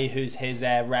guy who's his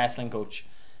wrestling coach.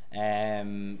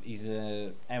 He's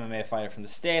a MMA fighter from the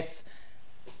States,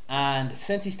 and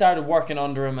since he started working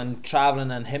under him and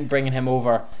traveling and him bringing him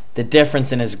over, the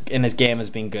difference in his game has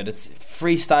been good. It's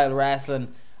freestyle wrestling.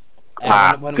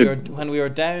 When we were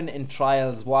down in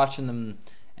Trials watching them,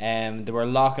 they were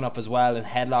locking up as well in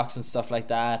headlocks and stuff like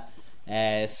that,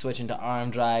 switching to arm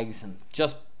drags, and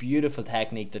just beautiful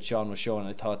technique that Sean was showing.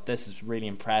 I thought this is really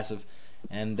impressive.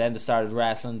 And then they started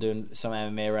wrestling, doing some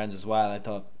MMA rounds as well. I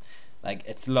thought,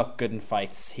 it's looked good in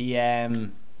fights. He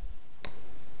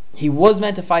was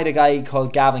meant to fight a guy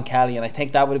called Gavin Kelly, and I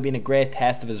think that would have been a great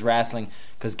test of his wrestling,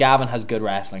 because Gavin has good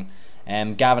wrestling.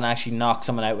 Gavin actually knocked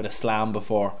someone out with a slam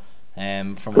before,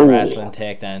 from a wrestling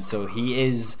takedown. So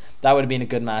that would have been a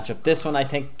good matchup. This one, I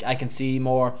think I can see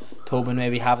more Tobin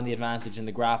maybe having the advantage in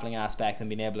the grappling aspect and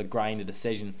being able to grind a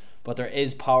decision. But there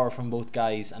is power from both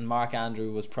guys, and Mark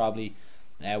Andrew was probably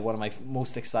one of my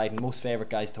most exciting, most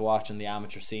favourite guys to watch in the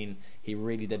amateur scene. He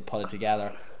really did put it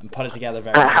together, and put it together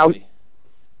very nicely.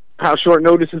 How short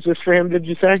notice is this for him, did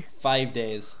you say? 5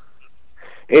 days.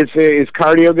 Is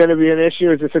cardio going to be an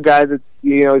issue? Is this a guy that,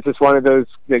 is this one of those,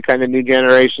 the kind of new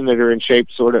generation that are in shape,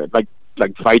 sort of like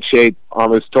fight shape,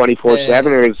 almost 24/7,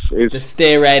 or is the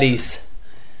stay readies?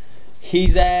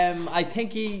 He's I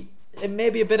think it may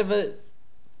be a bit of a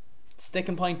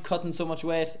sticking point cutting so much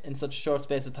weight in such a short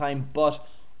space of time, but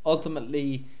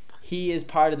ultimately he is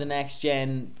part of the Next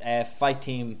Gen fight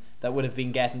team that would have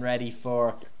been getting ready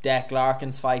for Dec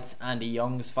Larkin's fights, Andy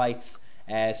Young's fights,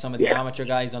 some of the amateur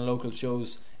guys on local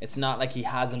shows. It's not like he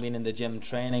hasn't been in the gym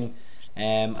training,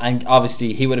 and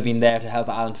obviously he would have been there to help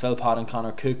Alan Philpott and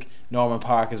Conor Cook, Norman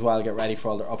Park as well, get ready for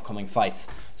all their upcoming fights.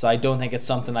 So I don't think it's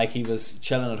something like he was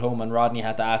chilling at home and Rodney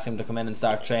had to ask him to come in and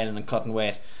start training and cutting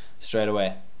weight straight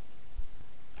away.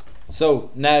 So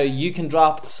now you can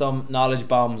drop some knowledge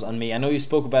bombs on me. I know you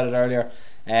spoke about it earlier.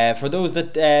 For those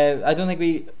that I don't think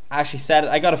we actually said it,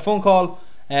 I got a phone call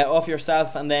off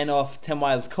yourself and then off Tim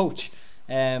Wilde's coach,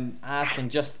 asking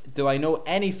just, do I know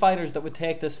any fighters that would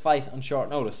take this fight on short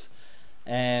notice?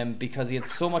 Because he had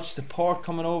so much support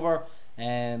coming over,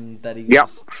 that he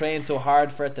was trained so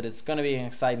hard for it, that it's going to be an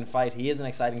exciting fight. He is an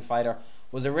exciting fighter.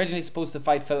 Was originally supposed to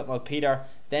fight Philip Mulpeter,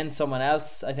 then someone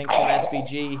else, I think from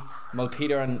SBG.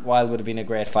 Mulpeter and Wilde would have been a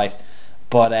great fight,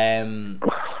 but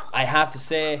I have to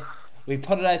say, we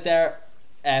put it out there,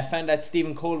 found out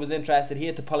Stephen Cole was interested. He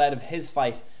had to pull out of his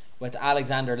fight with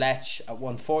Alexander Lech at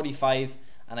 145,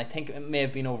 and I think it may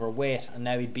have been overweight, and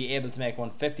now he'd be able to make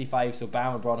 155, so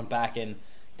Bama brought him back in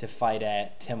to fight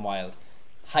Tim Wilde.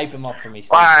 Hype him up for me,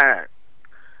 Steve.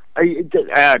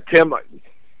 Tim,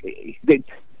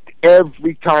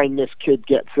 every time this kid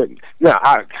gets it,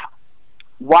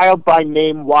 Wild by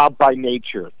name, wild by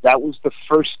nature. That was the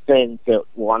first thing that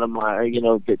one of my,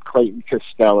 that Clayton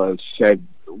Costello said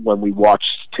when we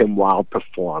watched Tim Wilde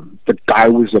perform. The guy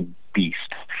was a beast.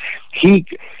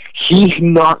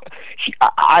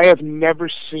 I have never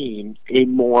seen a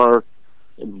more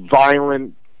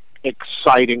violent,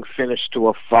 exciting finish to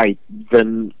a fight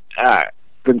than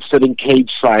sitting cage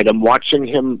side. I'm watching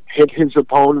him hit his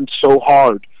opponent so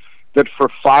hard that for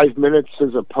 5 minutes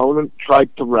his opponent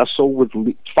tried to wrestle with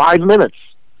 5 minutes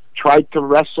tried to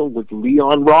wrestle with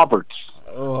Leon Roberts,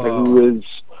 who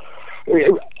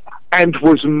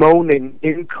was moaning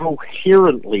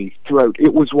incoherently throughout.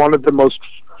 It was one of the most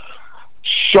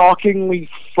shockingly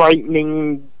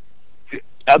frightening,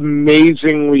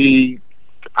 amazingly,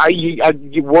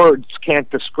 words can't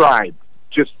describe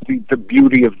just the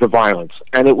beauty of the violence.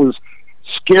 And it was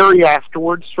scary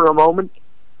afterwards for a moment,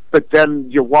 but then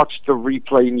you watched the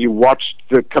replay and you watched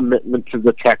the commitment to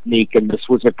the technique, and this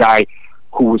was a guy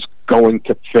who was going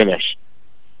to finish.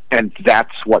 And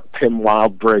that's what Tim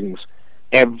Wilde brings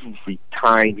every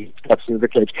time he steps into the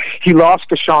cage. He lost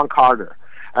to Sean Carter,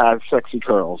 Sexy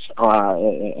Curls,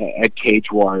 at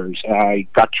Cage Warriors. He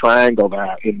got triangled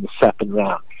in the second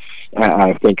round,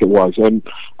 I think it was. And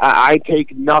I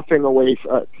take nothing away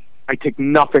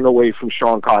from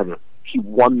Sean Carter. He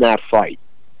won that fight.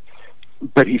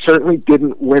 But he certainly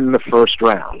didn't win the first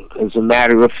round. As a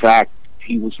matter of fact,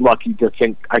 he was lucky to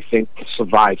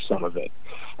survive some of it.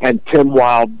 And Tim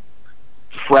Wilde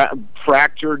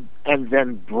fractured and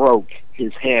then broke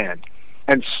his hand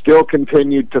and still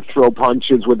continued to throw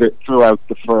punches with it throughout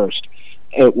the first.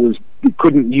 He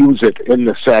couldn't use it in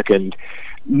the second.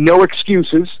 No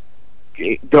excuses.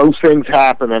 Those things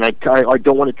happen, and I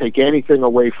don't want to take anything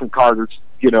away from Carter's,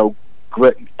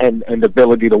 grit and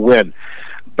ability to win.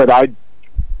 But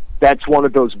that's one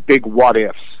of those big what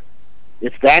ifs.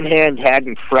 If that hand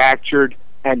hadn't fractured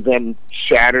and then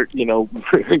shattered,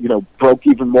 broke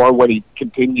even more when he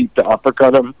continued to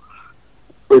uppercut him,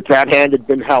 if that hand had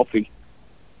been healthy,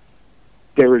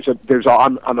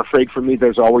 I'm afraid for me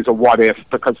there's always a what if,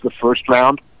 because the first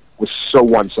round was so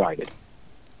one-sided.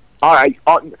 All right,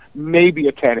 maybe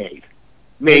a 10-8.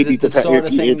 Maybe is it the sort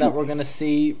of thing that we're going to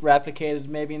see replicated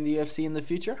maybe in the UFC in the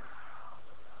future?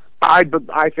 I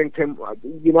think Tim,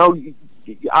 there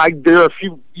are a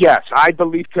few. Yes, I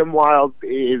believe Tim Wilde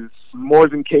is more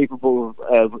than capable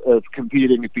of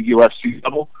competing at the UFC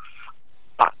level.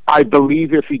 I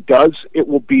believe if he does, it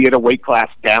will be at a weight class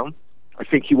down. I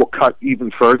think he will cut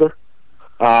even further,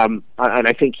 and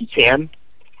I think he can.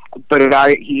 But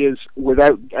he is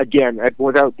without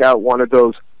doubt one of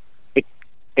those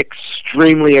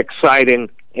extremely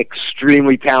exciting,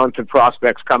 extremely talented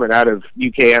prospects coming out of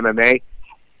UK MMA.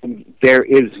 And there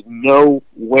is no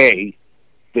way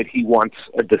that he wants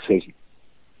a decision.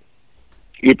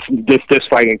 This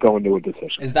fight ain't going to a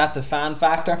decision. Is that the fan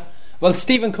factor? Well,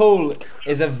 Stephen Cole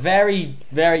is a very,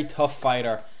 very tough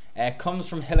fighter. Comes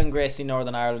from Hill and Gracie,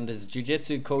 Northern Ireland. His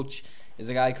jiu-jitsu coach is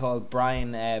a guy called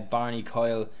Brian Barney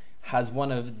Coyle. Has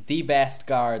one of the best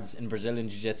guards in Brazilian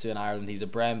jiu-jitsu in Ireland. He's a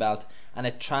brown belt, and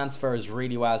it transfers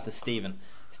really well to Stephen.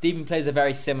 Stephen plays a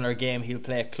very similar game. He'll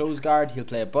play a close guard, he'll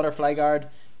play a butterfly guard,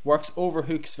 works over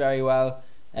hooks very well,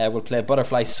 will play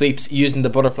butterfly sweeps, using the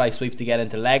butterfly sweep to get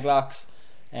into leg locks.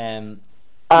 He's an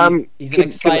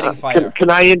exciting fighter.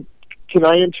 Can I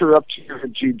interrupt your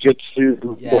jiu-jitsu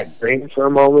brain for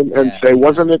a moment and say,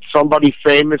 wasn't it somebody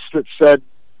famous that said,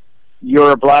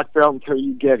 you're a black belt until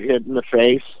you get hit in the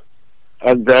face,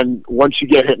 and then once you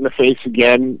get hit in the face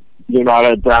again, you're not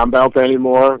a brown belt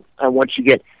anymore, and once you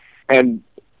get... And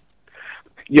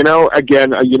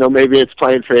maybe it's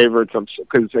playing favorites,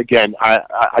 because again, I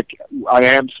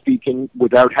am speaking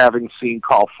without having seen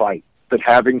Call fight, but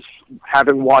having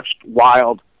watched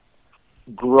Wilde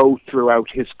grow throughout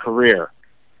his career,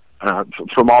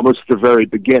 from almost the very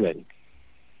beginning,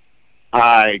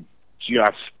 I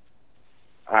just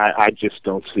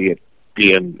don't see it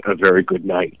being a very good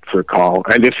night for Call.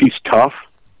 And if he's tough,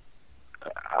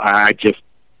 I just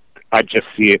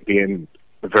see it being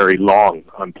a very long,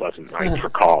 unpleasant night for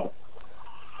Call.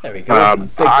 There we go.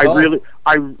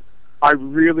 I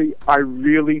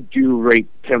really do rate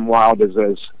Tim Wilde as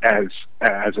a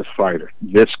fighter.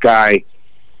 This guy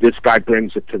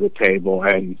brings it to the table,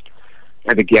 and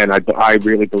again, I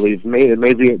really believe maybe a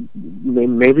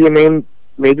name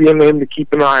to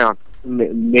keep an eye on.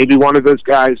 Maybe one of those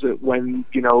guys that when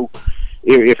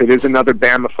if it is another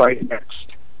Bama fight next,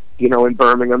 in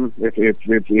Birmingham,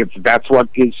 if that's what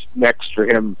is next for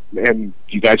him, and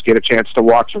you guys get a chance to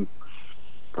watch him,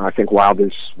 I think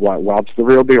Wilde's the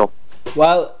real deal.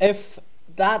 Well, if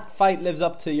that fight lives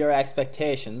up to your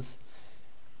expectations,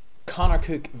 Conor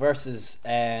Cook versus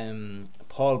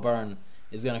Paul Byrne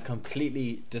is going to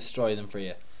completely destroy them for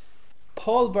you.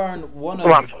 Paul Byrne,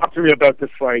 talk to me about this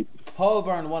fight. Paul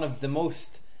Byrne, one of the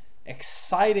most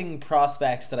exciting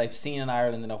prospects that I've seen in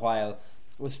Ireland in a while,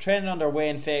 was training under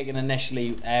Wayne Fagan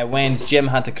initially. Wayne's gym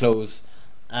had to close,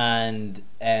 and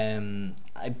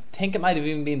I think it might have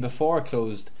even been before it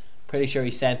closed. Pretty sure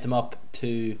he sent him up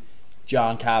to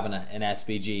John Kavanagh in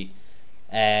SBG.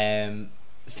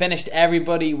 Finished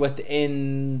everybody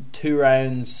within 2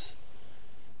 rounds,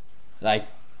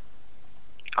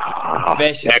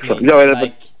 viciously.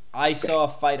 I saw a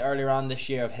fight earlier on this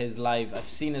year of his live. I've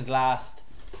seen his last.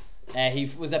 He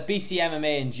was at BC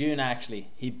MMA in June actually.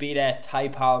 He beat Ty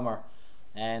Palmer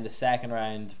in the second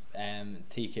round,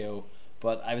 TKO.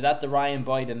 But I was at the Ryan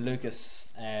Boyd and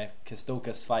Lucas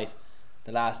Kostokas fight,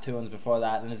 the last 2 ones before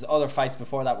that, and his other fights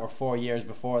before that were 4 years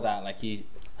before that. Like, he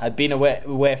had been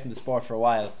away from the sport for a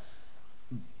while.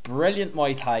 Brilliant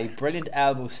Muay Thai, brilliant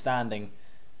elbow standing.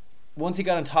 Once he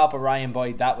got on top of Ryan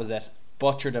Boyd, that was it.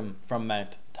 Butchered him from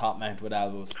top mount with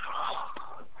elbows.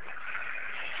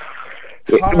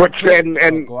 Go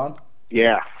on.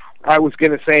 Yeah, I was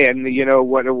going to say, and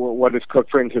what is Cook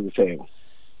bring to the table?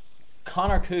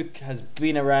 Conor Cook has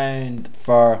been around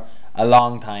for a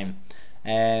long time.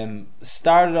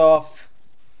 Started off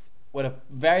with a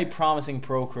very promising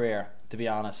pro career, to be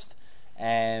honest.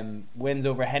 Wins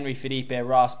over Henry Felipe,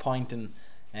 Ross Poynton,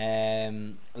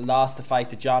 lost the fight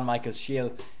to John Michael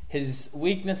Shield. His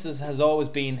weaknesses has always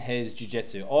been his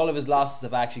jiu-jitsu. All of his losses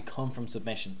have actually come from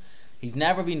submission. He's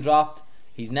never been dropped.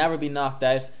 He's never been knocked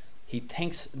out. He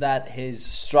thinks that his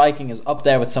striking is up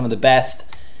there with some of the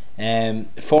best.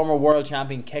 Former world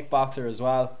champion kickboxer as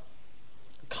well.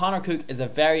 Conor Cook is a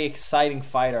very exciting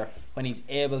fighter when he's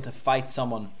able to fight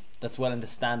someone that's willing to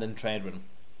stand and trade with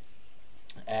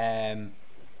him.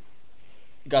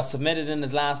 Got submitted in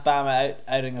his last BAMMA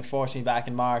outing, unfortunately, back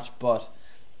in March, but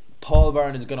Paul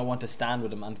Byrne is going to want to stand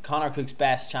with him, and Conor Cook's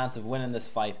best chance of winning this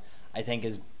fight, I think,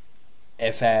 is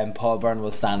if Paul Byrne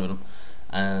will stand with him,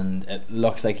 and it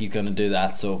looks like he's going to do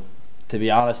that. So, to be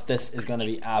honest, this is going to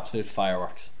be absolute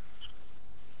fireworks.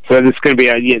 So this is going to be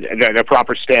a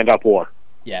proper stand-up war.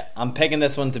 Yeah, I'm picking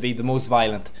this one to be the most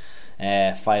violent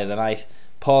fight of the night.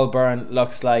 Paul Byrne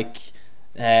looks like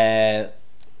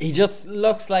he just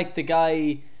looks like the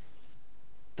guy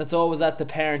that's always at the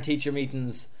parent-teacher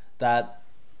meetings that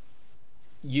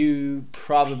you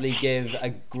probably give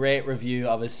a great review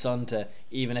of his son to,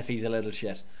 even if he's a little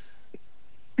shit.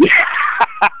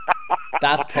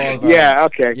 That's Paul Byrne. Yeah,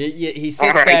 okay. He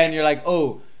sits down and you're like,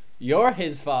 oh, you're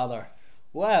his father.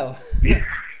 Well.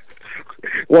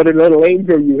 What a little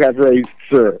angel you have raised,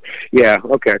 sir. Yeah,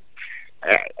 okay.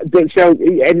 So,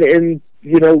 and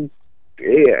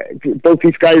both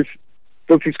these guys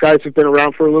have been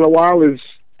around for a little while.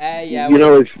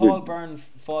 Paul Byrne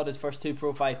fought his first 2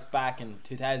 pro fights back in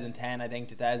 2010, I think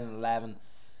 2011.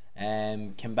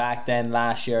 Came back then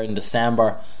last year in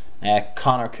December.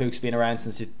 Conor Cook's been around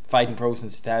fighting pro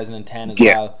since 2010 as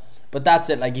well. But that's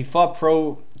it. Like, he fought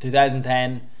pro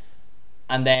 2010,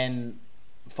 and then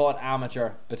fought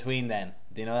amateur between then.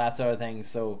 Do you know, that sort of thing?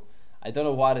 So I don't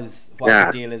know what the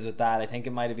deal is with that. I think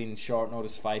it might have been short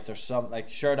notice fights or something. Like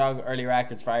Sherdog early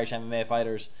records for Irish MMA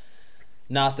fighters,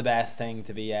 not the best thing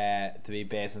to be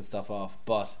basing stuff off,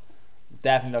 but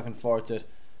definitely looking forward to it.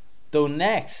 Though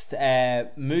next,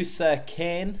 Musa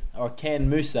Kane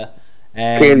Musa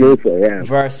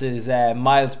versus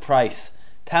Miles Price.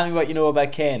 Tell me what you know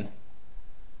about Kane.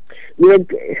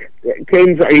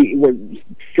 Kane's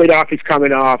straight off. He's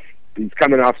coming off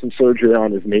some surgery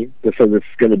on his knee. So this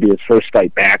is going to be his first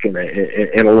fight back in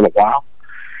a little while.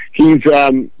 He's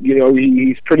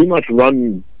he's pretty much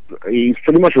run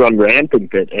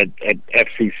rampant at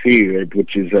FCC,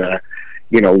 which is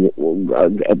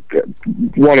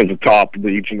one of the top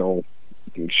regional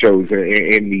shows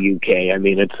in the UK. I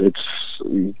mean, it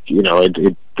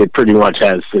pretty much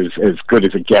has as good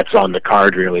as it gets on the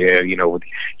card, really. With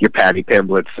your Paddy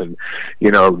Pimblets and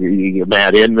your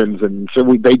Matt Inmans, and so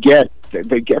they get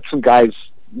some guys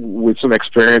with some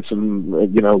experience, and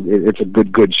it's a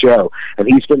good show. And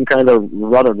he's been kind of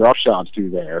running roughshod through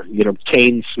there.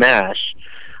 Kane Smash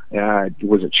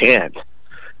was a chant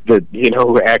that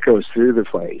echoes through the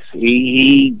place.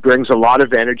 He brings a lot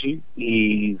of energy.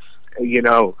 He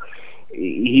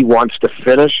wants to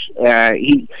finish.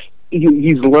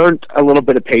 He's learned a little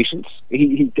bit of patience.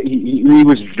 He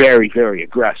was very, very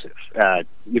aggressive. In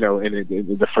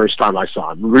the first time I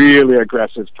saw him, really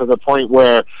aggressive to the point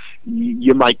where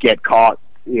you might get caught.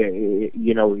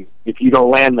 If you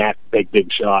don't land that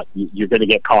big shot, you're going to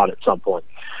get caught at some point.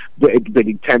 But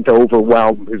he tend to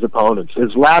overwhelm his opponents.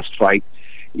 His last fight,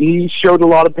 he showed a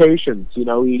lot of patience.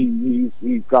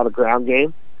 He's got a ground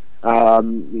game.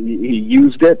 He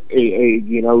used it.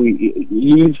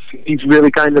 He's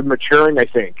really kind of maturing, I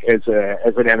think, as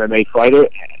an MMA fighter.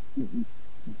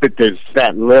 But there's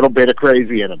that little bit of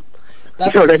crazy in him.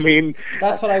 You know what I mean?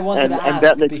 That's what I wanted to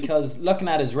ask, because looking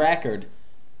at his record,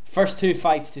 first 2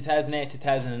 fights 2008,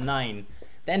 2009,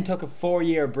 then took a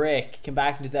 4-year break, came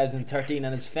back in 2013,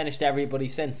 and has finished everybody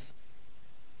since.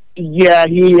 I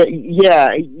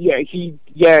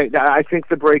think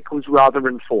the break was rather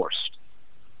enforced.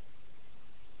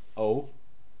 Oh,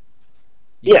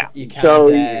 you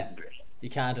can't. You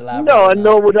can't elaborate. No, and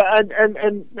nor would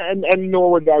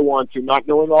nor would I want to, not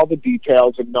knowing all the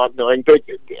details and not knowing. But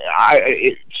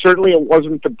it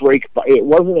wasn't a break. It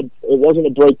wasn't a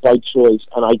break by choice,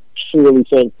 and I truly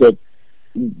think that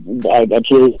I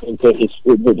truly think that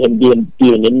him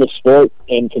being in the sport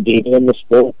and competing in the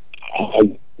sport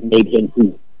made him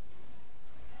who.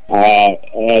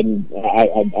 And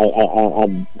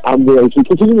I'm really,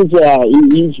 because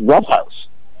he's roughhouse.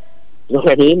 You know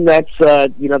what I mean? That's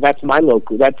that's my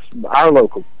local, that's our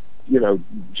local,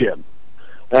 gym,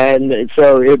 and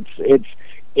so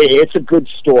it's a good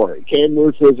story. Kane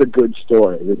Musa is a good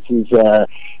story. This is to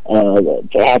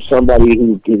have somebody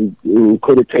who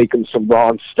could have taken some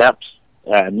wrong steps,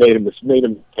 made him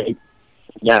take,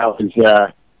 now is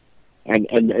and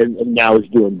now is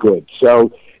doing good.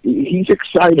 So he's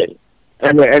exciting,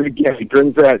 and again he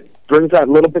brings that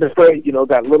little bit of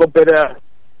that little bit of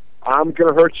I'm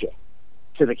gonna hurt you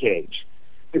to the cage.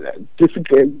 It's a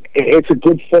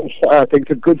good thing. I think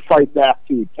it's a good fight back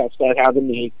to test out how the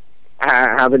knee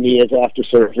is after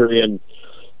surgery, and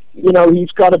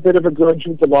he's got a bit of a grudge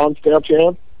with the Lonsdale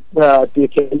champ. The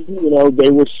occasion,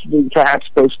 they were perhaps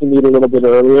supposed to meet a little bit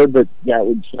earlier, but that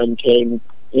would send Kane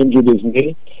injured his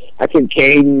knee. I think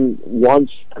Kane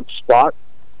wants a spot.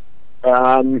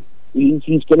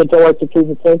 He's going to go out to prove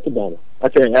a point about it.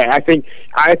 I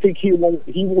think he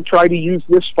will try to use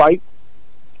this fight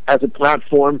as a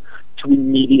platform to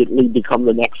immediately become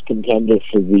the next contender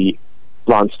for the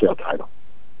Lonsdale title.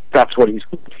 That's what he's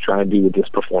going to try and do with this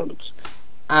performance.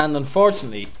 And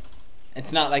unfortunately,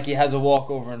 it's not like he has a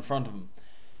walkover in front of him,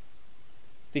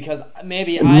 because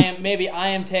maybe I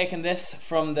am taking this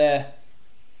from the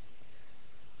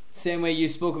same way you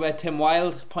spoke about Tim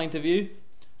Wilde point of view,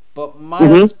 but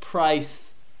Myles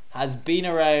Price has been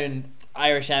around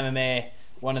Irish MMA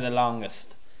one of the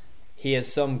longest. He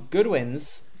has some good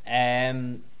wins,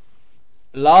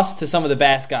 lost to some of the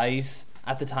best guys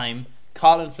at the time.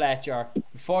 Colin Fletcher,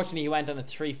 unfortunately he went on a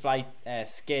 3-fight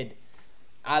skid.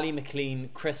 Ali McLean,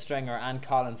 Chris Stringer and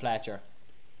Colin Fletcher.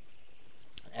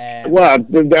 They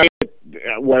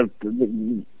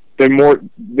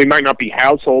might not be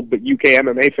household, but UK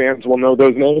MMA fans will know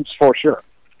those names for sure.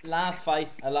 Last fight,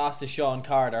 I lost to Sean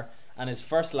Carter, and his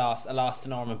first loss, I lost to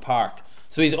Norman Park.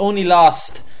 So he's only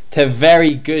lost to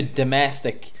very good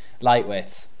domestic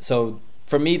lightweights. So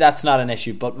for me, that's not an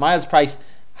issue. But Myles Price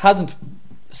hasn't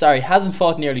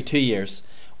fought nearly 2 years.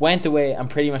 Went away and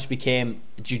pretty much became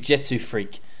a jiu-jitsu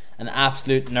freak, an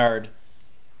absolute nerd.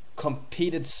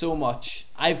 Competed so much.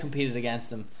 I've competed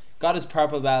against him. Got his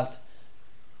purple belt,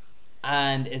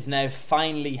 and is now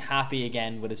finally happy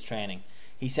again with his training.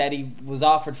 He said he was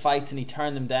offered fights and he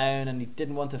turned them down, and he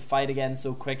didn't want to fight again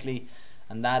so quickly,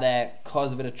 and that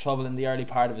caused a bit of trouble in the early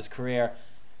part of his career.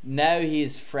 Now he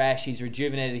is fresh, he's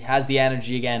rejuvenated, he has the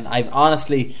energy again.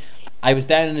 I was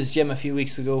down in his gym a few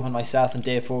weeks ago when myself and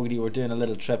Dave Fogarty were doing a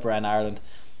little trip around Ireland,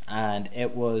 and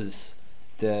it was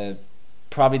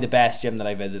probably the best gym that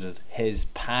I visited. His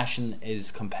passion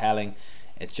is compelling.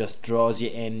 It just draws you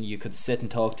in. You could sit and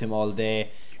talk to him all day.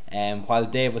 While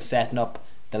Dave was setting up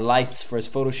the lights for his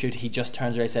photo shoot, he just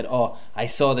turns around and said, "Oh, I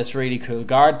saw this really cool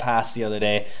guard pass the other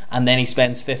day," and then he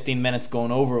spends 15 minutes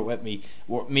going over it with me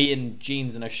in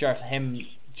jeans and a shirt, him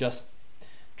just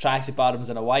tracksuit bottoms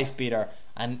and a wife beater,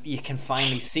 and you can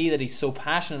finally see that he's so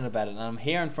passionate about it. And I'm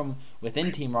hearing from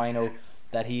within Team Rhino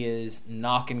that he is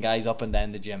knocking guys up and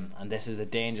down the gym, and this is a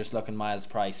dangerous looking Myles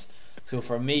Price. So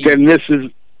for me, then this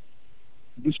is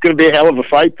going to be a hell of a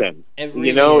fight. Then it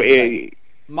really is.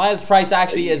 Myles Price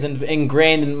actually is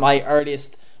ingrained in my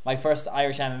first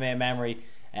Irish MMA memory.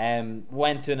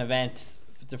 Went to an event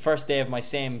the first day of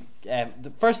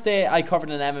the first day I covered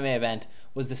an MMA event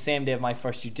was the same day of my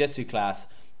first jiu-jitsu class.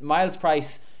 Myles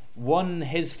Price won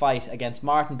his fight against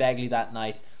Martin Begley that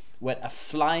night with a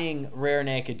flying rear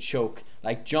naked choke,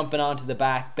 like jumping onto the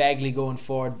back, Begley going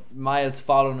forward, Myles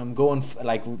following him,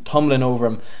 tumbling over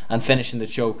him and finishing the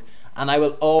choke. And I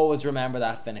will always remember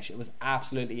that finish. It was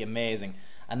absolutely amazing.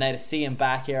 And now to see him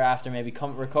back here after maybe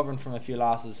recovering from a few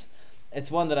losses, it's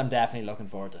one that I'm definitely looking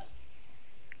forward to.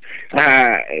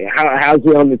 How's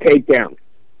he on the takedown?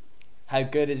 How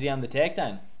good is he on the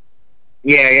takedown?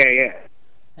 Yeah.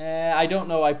 I don't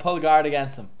know. I pull guard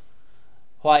against him.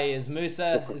 Why is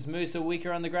Musa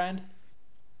weaker on the ground?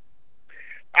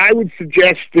 I would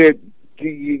suggest that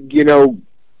you're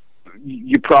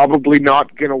probably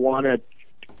not going to want to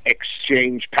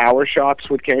exchange power shots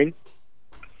with Kane.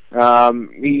 I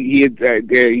think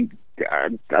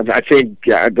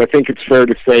it's fair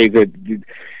to say that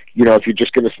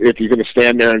if you're gonna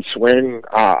stand there and swing,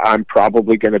 I'm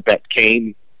probably going to bet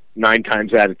Kane 9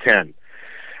 times out of 10.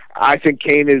 I think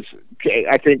Kane is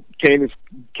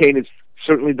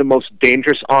certainly the most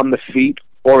dangerous on the feet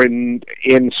or in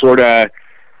sort of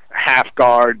half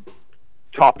guard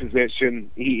top position.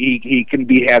 He can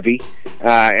be heavy,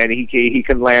 and he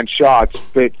can land shots.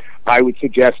 But I would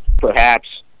suggest perhaps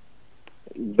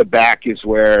the back is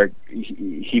where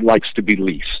he likes to be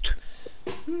least.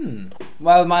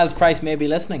 Well, Miles Price may be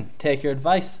listening. Take your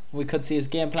advice. We could see his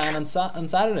game plan on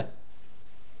Saturday.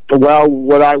 Well,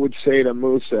 what I would say to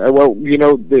Moose,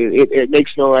 it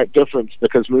makes no difference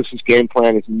because Moose's game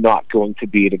plan is not going to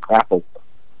be to grapple.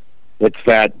 It's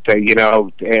that,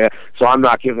 so I'm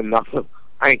not giving nothing.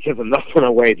 I ain't giving nothing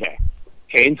away there.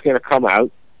 Kane's going to come out,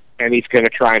 and he's going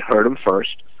to try and hurt him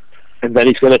first, and then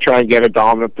he's going to try and get a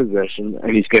dominant position,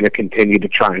 and he's going to continue to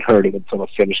try and hurt him until a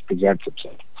finish presents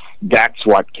himself. That's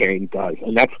what Kane does,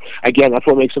 and that's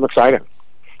what makes him exciting.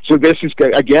 So this is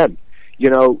good. Again,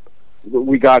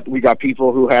 we got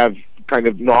people who have kind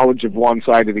of knowledge of one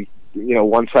side of the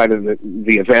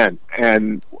event,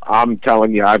 and I'm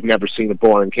telling you, I've never seen a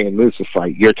boring Kane Moose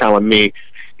fight. You're telling me,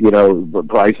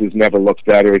 Price has never looked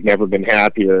better, never been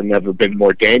happier, never been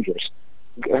more dangerous.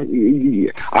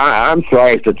 I'm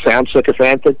sorry if it sounds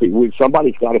sycophantic, but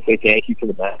somebody's got to say thank you to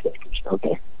the matchmakers, don't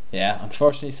they? Yeah,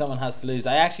 unfortunately someone has to lose.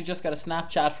 I actually just got a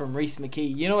Snapchat from Reese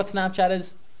McKee. You know what Snapchat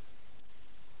is?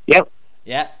 Yep.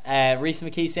 Yeah, Reese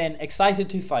McKee saying, excited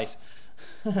to fight.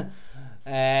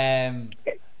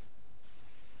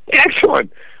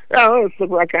 Excellent. Oh, it's the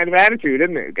right kind of attitude,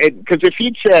 isn't it? Because if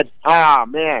you'd said,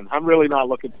 man, I'm really not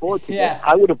looking forward to it,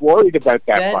 I would have worried about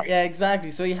that fight. Yeah,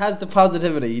 exactly. So he has the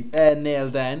positivity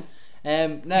nailed down.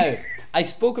 Now, I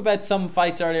spoke about some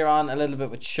fights earlier on a little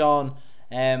bit with Sean,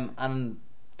 and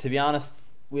to be honest,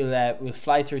 we'll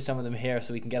fly through some of them here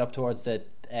so we can get up towards the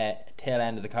tail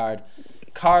end of the card.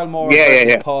 Carl Moore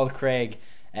versus Paul Craig.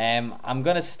 I'm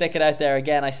going to stick it out there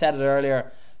again. I said it earlier.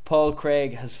 Paul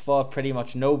Craig has fought pretty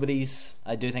much nobody's.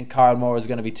 I do think Carl Moore is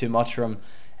going to be too much for him.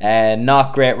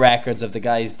 Not great records of the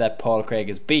guys that Paul Craig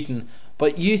has beaten.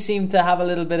 But you seem to have a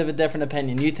little bit of a different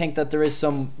opinion. You think that there is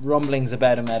some rumblings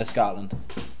about him out of Scotland.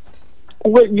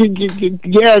 Well,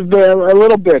 yeah, a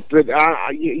little bit. But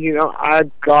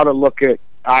I've got to look at.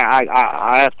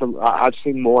 I have to. I've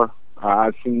seen more.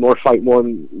 I've seen more fight more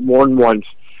than once,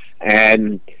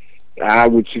 and I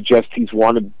would suggest he's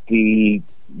one of the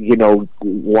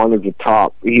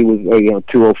top. He was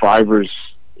 205ers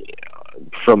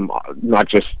from not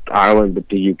just Ireland but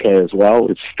the UK as well.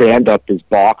 His stand up, his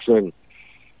boxing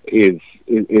is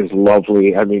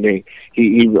lovely. I mean,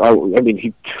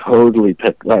 he totally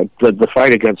picked the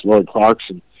fight against Lloyd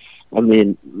Clarkson. I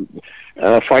mean,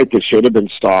 a fight that should have been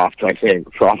stopped, I think,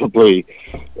 probably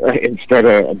instead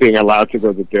of being allowed to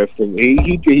go the distance.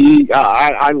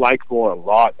 I like Moore a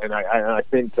lot, and I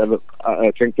think that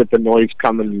the noise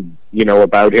coming,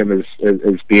 about him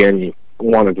as being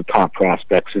one of the top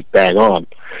prospects is bang on.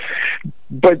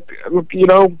 But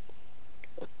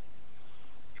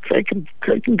Craig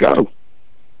can go.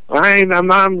 I'm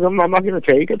not going to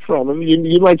take it from him.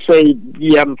 You might say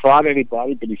you haven't fought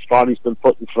anybody, but he's been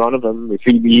put in front of him. Is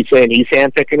he saying he's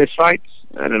handpicking his fights?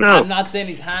 I don't know. I'm not saying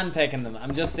he's handpicking them.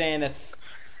 I'm just saying it's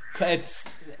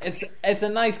a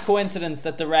nice coincidence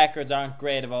that the records aren't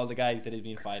great of all the guys that he's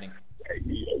been fighting.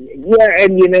 Yeah,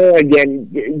 and again,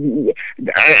 and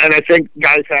I think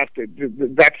guys have to.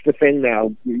 That's the thing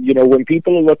now. When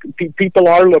people are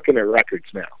looking at records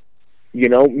now.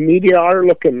 Media are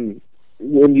looking.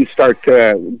 When you're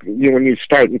starting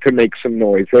to make some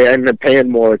noise, they end up paying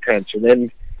more attention,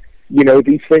 and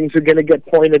these things are going to get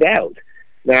pointed out.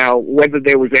 Now, whether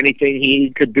there was anything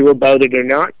he could do about it or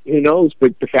not, who knows?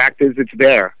 But the fact is, it's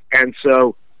there, and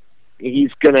so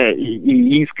he's gonna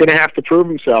have to prove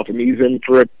himself, and he's in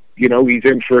for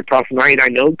a tough night. I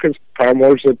know because Carl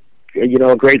Moore's a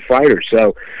great fighter,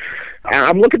 so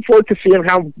I'm looking forward to seeing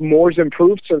how Moore's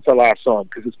improved since I last saw him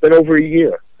because it's been over a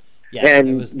year. Yeah, and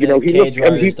it was the Cage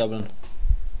Warriors Dublin.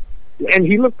 And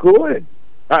he looked good.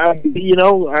 He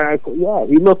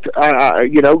looked,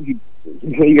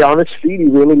 he on his feet, he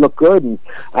really looked good. And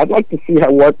I'd like to see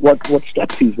what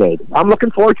steps he's made. I'm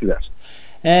looking forward to this.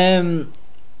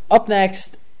 Up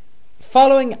next,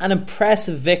 following an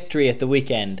impressive victory at the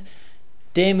weekend,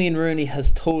 Damien Rooney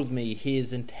has told me he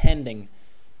is intending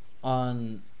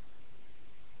on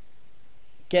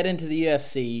get into the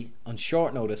UFC on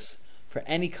short notice for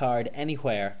any card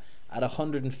anywhere at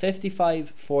 155,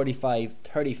 45,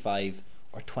 35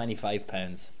 or 25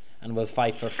 pounds and will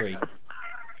fight for free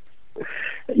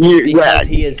because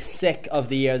he is sick of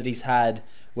the year that he's had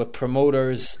with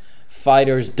promoters,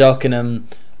 fighters ducking him,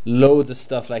 loads of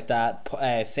stuff like that,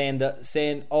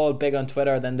 saying all big on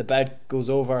Twitter, then the bout goes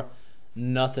over,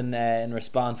 nothing in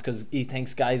response because he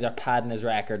thinks guys are padding his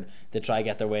record to try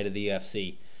get their way to the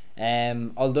UFC.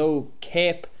 Although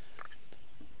Cape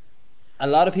a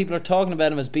lot of people are talking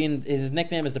about him as being, his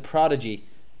nickname is the Prodigy.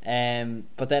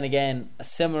 But then again, a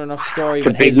similar enough story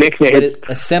with his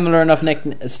a similar enough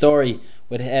story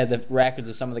with the records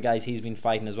of some of the guys he's been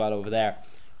fighting as well over there.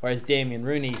 Whereas Damien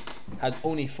Rooney has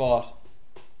only fought,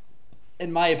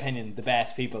 in my opinion, the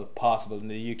best people possible in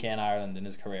the UK and Ireland in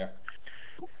his career.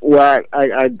 Well,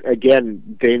 I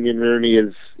again, Damien Rooney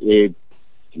is a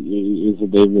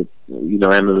name that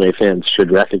MMA fans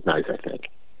should recognize, I think.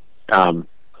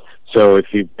 So if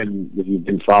you've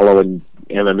been following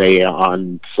MMA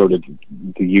on sort of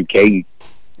the UK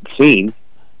scene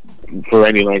for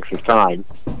any length of time,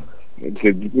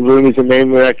 Rooney's a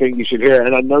name that I think you should hear,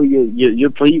 and I know you're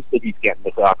pleased that he's getting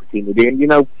this opportunity, and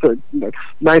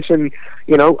nice and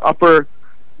upper.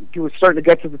 He was starting to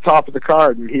get to the top of the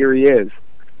card, and here he is.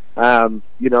 Again,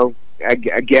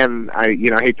 I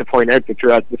hate to point out that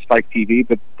you're at the Spike TV,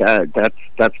 but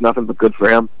that's nothing but good for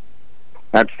him.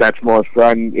 That's more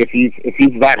fun. If he's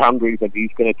that hungry that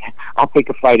he's gonna, I'll take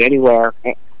a fight anywhere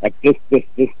at this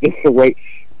weight.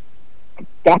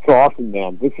 That's awesome,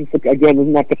 man. This is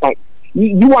isn't that the fight?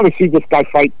 You want to see this guy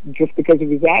fight just because of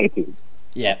his attitude.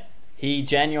 Yeah, he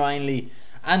genuinely,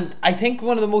 and I think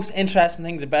one of the most interesting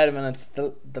things about him, and it's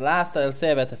the last that I'll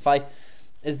say about the fight,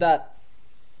 is that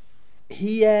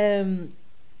he's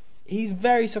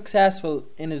very successful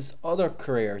in his other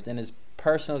careers, in his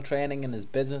personal training and his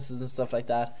businesses and stuff like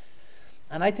that.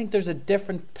 And I think there's a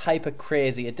different type of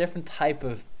crazy, a different type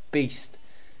of beast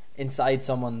inside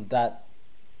someone that,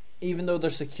 even though they're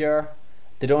secure,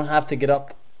 they don't have to get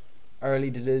up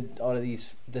early to do all of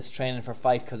this training for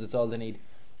fight because it's all they need.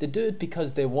 They do it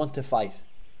because they want to fight,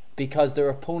 because their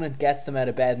opponent gets them out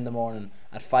of bed in the morning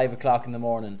at 5 o'clock in the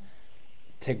morning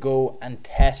to go and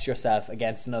test yourself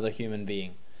against another human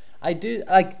being. I'm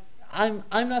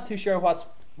not too sure what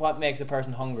makes a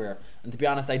person hungrier, and to be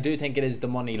honest, I do think it is the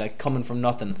money, like coming from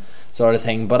nothing sort of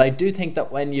thing. But I do think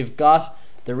that when you've got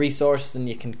the resources and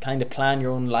you can kind of plan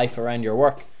your own life around your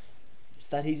work, it's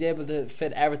that he's able to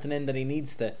fit everything in that he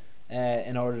needs to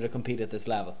in order to compete at this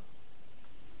level.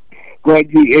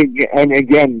 Greg, and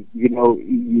again,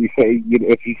 you say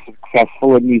if he's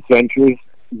successful in these ventures,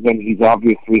 then he's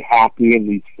obviously happy in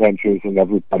these ventures, and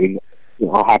everybody,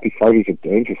 a happy fighter's a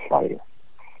dangerous fighter.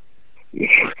 Why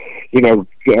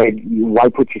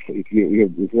put yourself,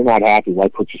 if you're not happy, why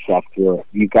put yourself through it?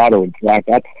 You got to interact.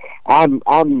 I'm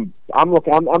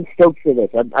stoked for this.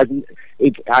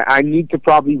 I need to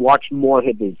probably watch more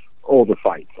of his older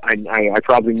fights. I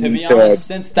probably need to. To be honest,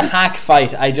 since the Hack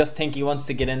fight, I just think he wants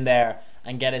to get in there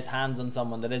and get his hands on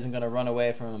someone that isn't going to run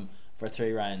away from him for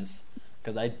 3 rounds.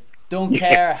 Because I don't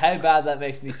care how bad that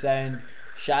makes me sound.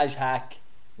 Shaj Hack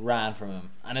ran from him,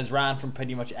 and has ran from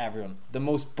pretty much everyone. The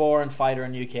most boring fighter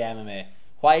in UK MMA.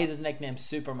 Why is his nickname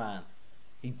Superman?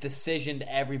 He decisioned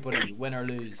everybody, win or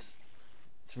lose.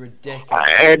 It's ridiculous. But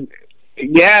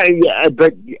again,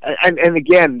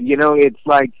 it's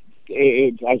like,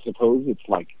 I suppose it's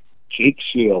like Jake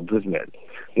Shields, isn't it?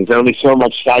 There's only so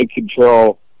much side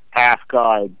control, half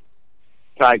guard,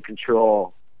 side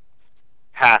control,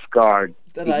 half guard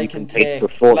that I can take.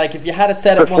 Before, like, if you had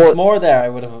said it once more there, I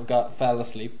would have fell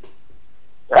asleep.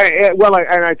 I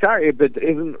tell you, but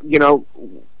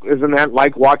isn't that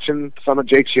like watching some of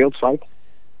Jake Shields fight?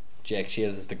 Jake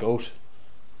Shields is the GOAT.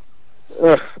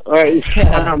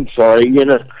 I'm sorry,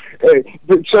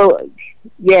 but so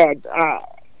yeah,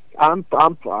 I'm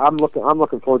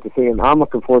looking forward to seeing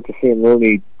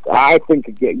Rooney. I think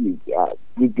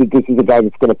this is a guy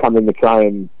that's going to come in to try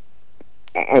and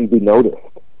be noticed.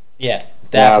 Yeah,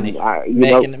 definitely.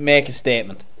 Make a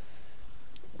statement.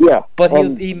 Yeah, but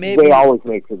he may they always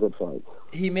make a good fight.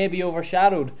 He may be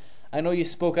overshadowed. I know you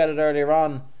spoke at it earlier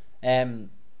on, and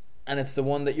it's the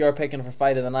one that you're picking for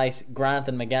fight of the night, Grant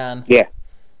and McGann. Yeah,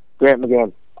 Grant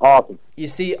McGann, awesome. You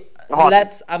see,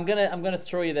 I'm gonna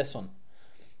throw you this one.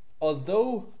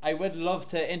 Although I would love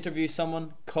to interview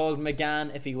someone called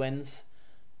McGann if he wins,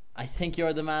 I think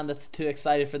you're the man that's too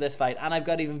excited for this fight. And I've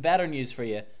got even better news for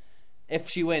you. If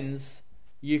she wins,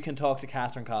 you can talk to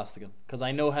Catherine Costigan, because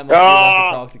I know how much you want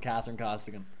to talk to Catherine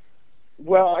Costigan.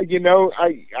 Well, I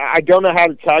don't know how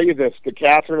to tell you this, but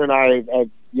Catherine and I,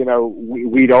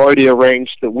 we'd already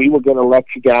arranged that we were going to let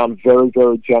you down very,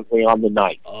 very gently on the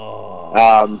night.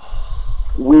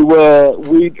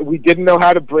 We didn't know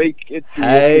how to break it. How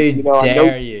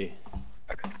dare you?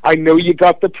 I know you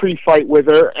got the pre-fight with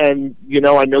her, and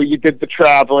I know you did the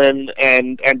traveling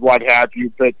and what have you,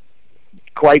 but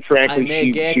quite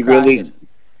frankly, she really.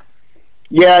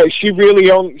 Yeah, she really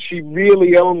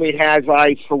only has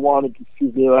eyes for wanting to see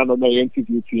their MMA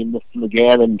interview team, Mr.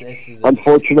 McGann, and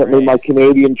unfortunately, my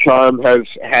Canadian charm has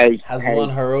won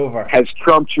her over. Has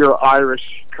trumped your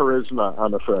Irish charisma,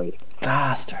 I'm afraid.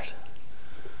 Bastard.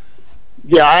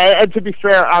 Yeah, and to be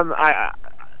fair, I'm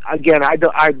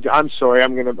sorry.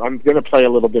 I'm gonna play a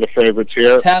little bit of favorites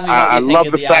here. Tell me what you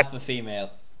think of the alpha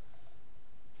female.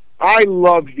 I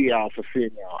love the alpha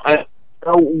female.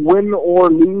 Win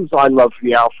or lose, I love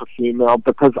the alpha female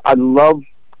because I love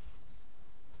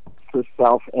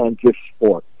herself and this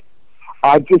sport.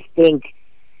 I just think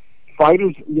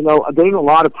fighters, there's a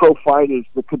lot of pro fighters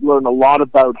that could learn a lot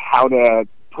about how to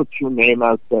put your name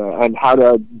out there and how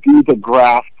to do the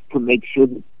graft to make sure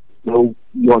that you know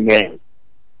your name.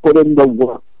 Put in the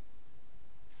work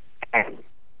and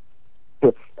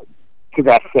to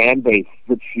that fan base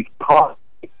that she's caught.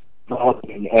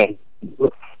 And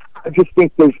I just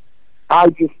think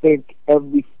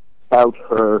everything about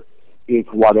her is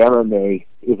what MMA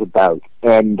is about,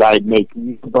 and I make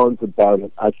no bones about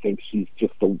it. I think she's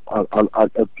just a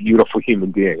beautiful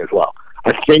human being as well.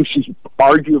 I think she's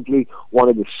arguably one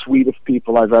of the sweetest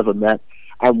people I've ever met,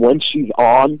 and when she's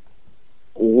on,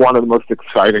 one of the most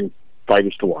exciting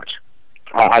fighters to watch.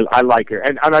 I like her,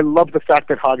 and I love the fact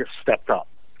that Haga stepped up.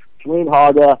 Jane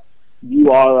Haga, you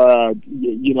are,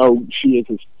 she is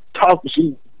as tough.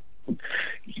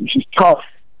 She's tough.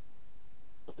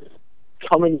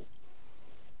 Coming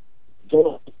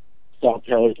South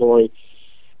territory,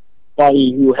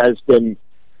 somebody who has been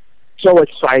so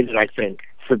excited, I think,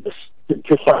 for this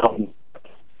to sound.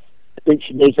 I think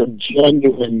she's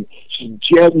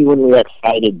genuinely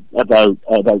excited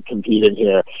about competing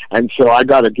here, and so I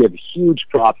got to give huge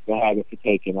props to Haga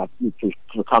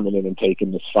for coming in and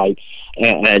taking this fight,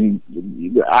 and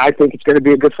I think it's going to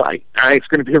be a good fight. It's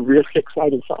going to be a really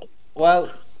exciting fight.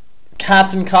 Well,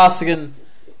 Captain Costigan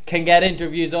can get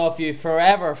interviews off you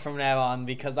forever from now on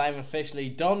because I'm officially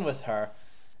done with her.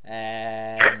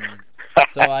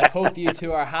 So I hope you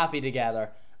two are happy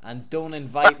together, and don't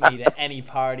invite me to any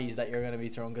parties that you're going to be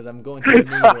throwing because I'm going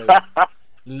to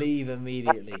leave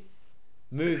immediately.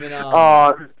 Moving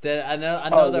on.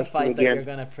 Another fight that you're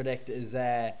going to predict is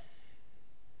say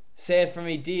it for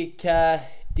me,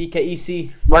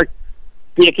 Diakazi. Mark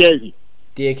Diakazi.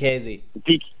 Diakazi.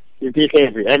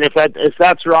 Diakazi. And if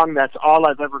that's wrong, that's all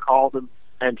I've ever called him,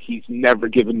 and he's never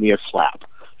given me a slap.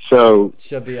 So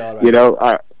should be all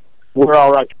right. We're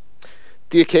all right.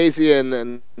 Diakazi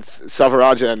and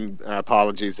Savaraja, and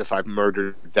apologies if I've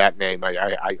murdered that name.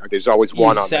 There's always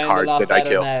one on the card that I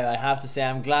kill. Now, I have to say,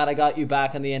 I'm glad I got you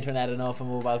back on the internet and off a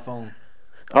mobile phone.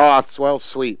 Oh, it's well,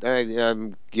 sweet.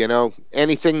 Anything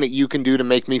that you can do to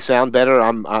make me sound better,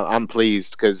 I'm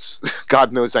pleased because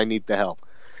God knows I need the help.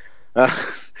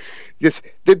 This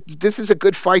is a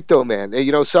good fight, though, man.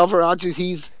 Savaraja,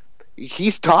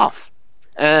 he's tough,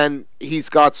 and he's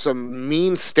got some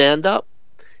mean stand up.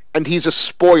 And he's a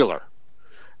spoiler.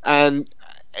 And,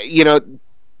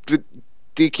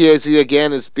 Diakazi,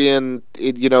 again, is being,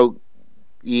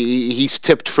 he's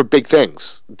tipped for big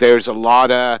things. There's a lot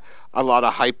of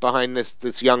hype behind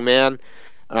this young man.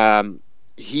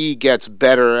 He gets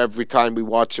better every time we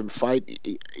watch him fight.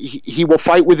 He will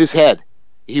fight with his head.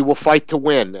 He will fight to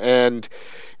win. And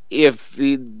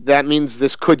that means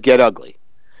this could get ugly.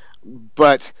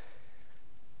 But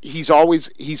he's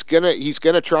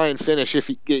gonna try and finish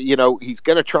he's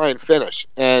gonna try and finish,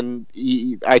 and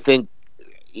I think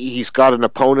he's got an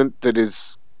opponent that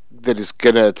is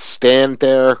gonna stand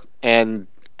there and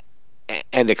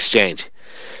exchange.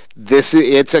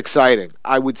 It's exciting.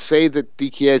 I would say that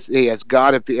Diakazi has got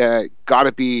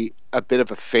to be a bit of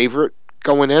a favorite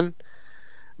going in,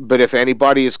 but if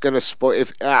anybody is going to spoil,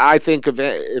 if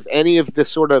any of the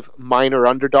sort of minor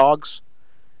underdogs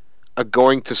are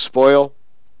going to spoil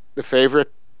the favorite,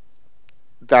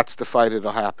 that's the fight it'll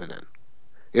happen in.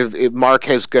 If Mark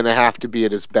is going to have to be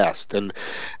at his best, and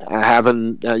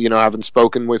having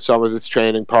spoken with some of his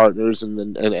training partners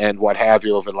and what have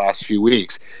you over the last few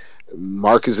weeks,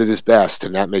 Mark is at his best,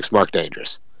 and that makes Mark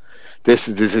dangerous. This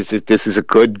is a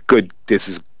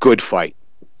good fight.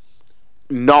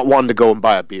 Not one to go and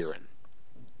buy a beer in.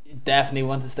 Definitely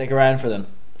want to stick around for them.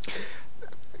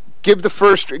 Give it the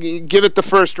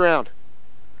first round.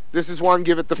 This is one.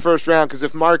 Give it the first round, because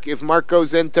if Mark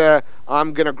goes into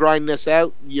I'm gonna grind this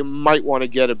out, you might want to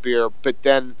get a beer, but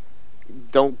then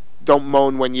don't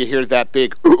moan when you hear that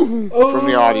big from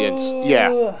the audience.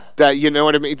 Yeah, that, you know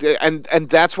what I mean. And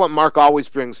that's what Mark always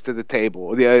brings to the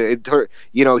table.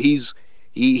 He's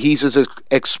as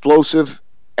explosive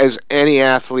as any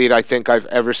athlete I think I've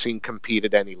ever seen compete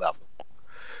at any level.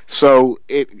 So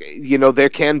there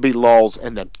can be lulls,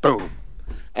 and then boom.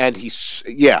 And this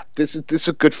is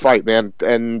a good fight, man.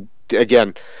 And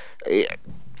again,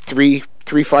 three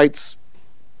fights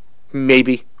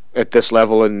maybe at this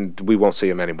level, and we won't see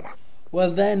him anymore.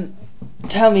 Well then,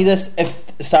 tell me this.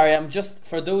 Sorry, I'm just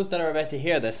for those that are about to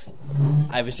hear this.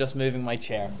 I was just moving my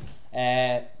chair.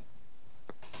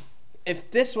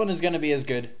 If this one is going to be as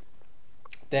good,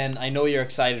 then I know you're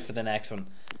excited for the next one.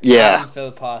 Yeah. Adam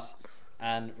Philpott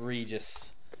and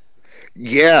Regis.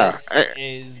 Yeah. This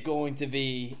is going to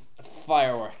be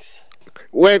fireworks.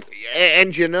 Well,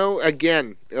 and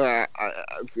again,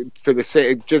 for the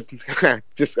sake,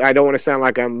 just I don't want to sound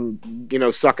like I'm,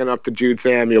 sucking up to Jude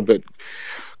Samuel, but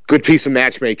good piece of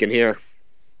matchmaking here.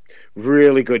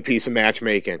 Really good piece of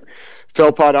matchmaking.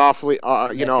 Philpott awfully,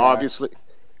 obviously.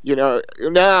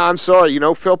 I'm sorry.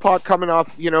 Philpott coming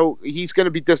off. He's going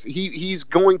to be he's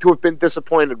going to have been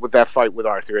disappointed with that fight with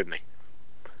Arthur, isn't he?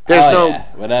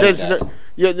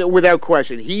 Without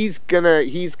question. He's gonna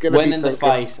winning the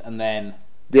fight, and then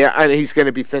and he's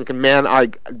gonna be thinking, man,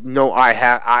 I've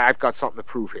got something to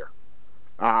prove here.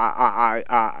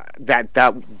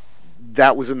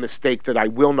 That was a mistake that I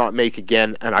will not make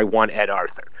again, and I want Ed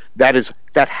Arthur. That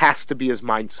has to be his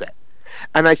mindset,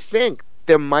 and I think.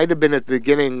 There might have been at the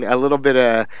beginning a little bit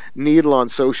of needle on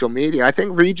social media. I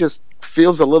think Regis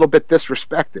feels a little bit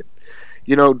disrespected.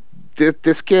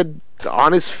 This kid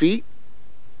on his feet.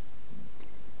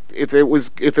 If it was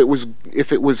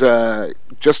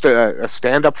just a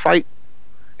stand-up fight,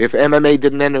 if MMA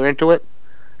didn't enter into it,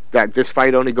 that this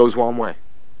fight only goes one way.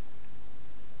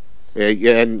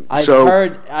 And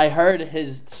I heard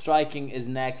his striking is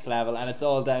next level, and it's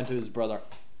all down to his brother.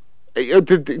 It's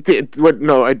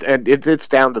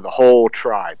down to the whole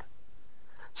tribe.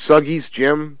 Suggy's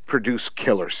gym produced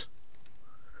killers.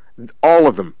 All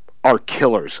of them are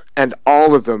killers, and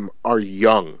all of them are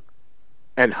young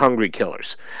and hungry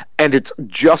killers. And it's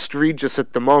just Regis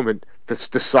at the moment that's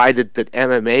decided that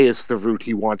MMA is the route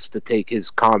he wants to take his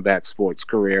combat sports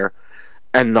career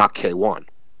and not K1.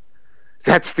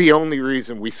 That's the only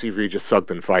reason we see Regis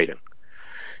Sugden fighting.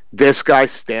 This guy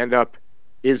stand up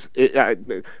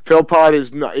Philpott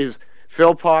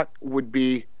would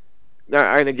be,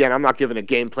 and again, I'm not giving a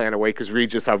game plan away because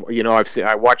Regis, I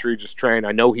watch Regis train.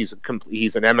 I know he's an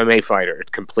MMA fighter. It's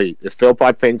complete. If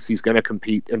Philpott thinks he's going to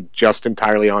compete and just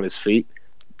entirely on his feet,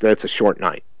 that's a short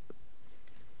night.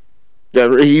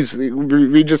 Regis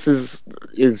is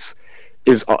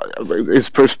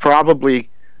probably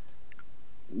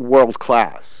world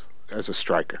class as a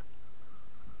striker.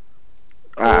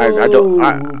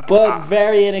 But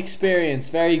very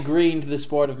inexperienced, very green to the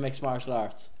sport of mixed martial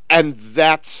arts. And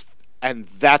that's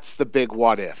the big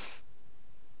what if.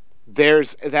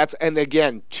 And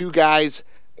again, two guys.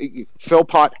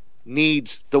 Philpott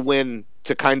needs the win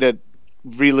to kind of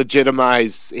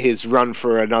re-legitimize his run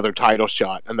for another title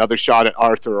shot, another shot at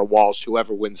Arthur or Walsh,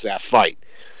 whoever wins that fight.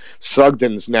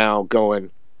 Sugden's now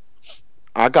going,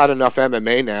 I got enough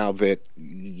MMA now that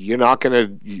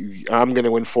I'm going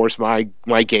to enforce my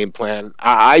game plan.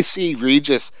 I see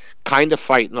Regis kind of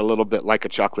fighting a little bit like a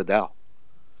Chuck Liddell.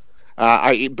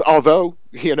 Although,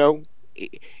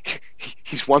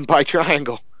 he's won by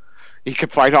triangle. He can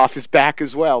fight off his back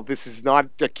as well. This is not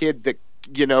a kid that,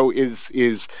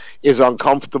 is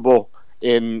uncomfortable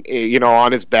in,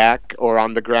 on his back or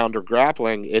on the ground or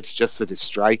grappling. It's just that his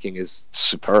striking is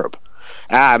superb.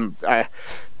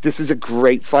 This is a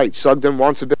great fight. Sugden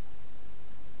wants a bit.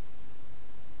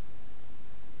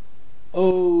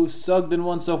 Oh, Sugden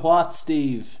wants a what,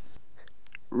 Steve?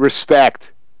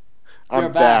 Respect.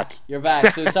 I'm back. You're back.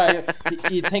 So sorry,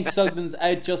 you think Sugden's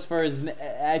out just for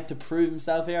out to prove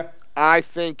himself here? I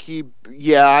think he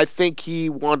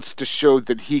wants to show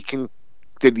that he can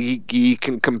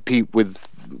compete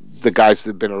with the guys that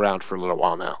have been around for a little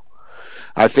while now.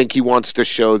 I think he wants to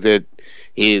show that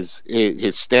his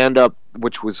stand up,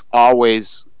 which was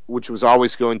always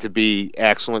going to be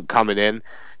excellent coming in,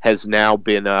 has now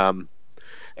been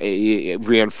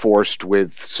reinforced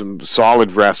with some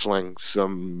solid wrestling,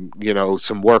 some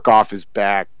work off his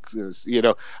back.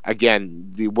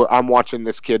 Again, I'm watching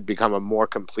this kid become a more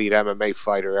complete MMA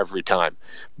fighter every time.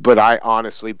 But I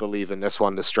honestly believe in this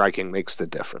one, the striking makes the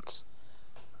difference.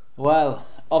 Well,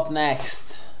 up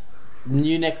next,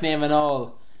 new nickname and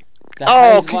all.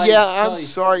 I'm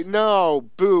sorry. No,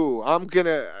 boo. I'm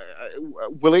gonna.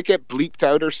 Will it get bleeped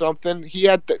out or something? He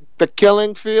had the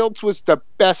Killing Fields was the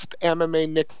best MMA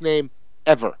nickname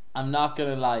ever. I'm not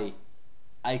gonna lie.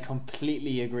 I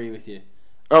completely agree with you.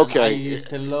 Okay. And I used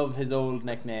to love his old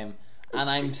nickname, and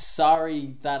I'm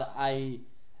sorry that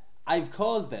I've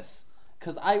caused this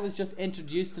because I was just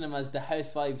introducing him as the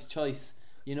housewife's choice.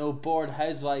 Bored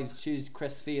housewives choose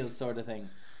Chris Field sort of thing.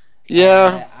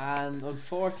 Yeah. And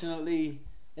unfortunately,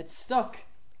 it's stuck.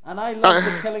 And I love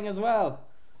the Killing as well.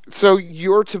 So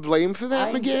you're to blame for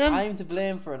that, McGann? I'm to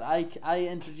blame for it. I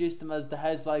introduced him as the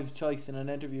housewife's choice in an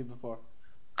interview before.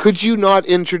 Could you not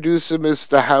introduce him as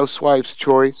the housewife's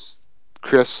choice,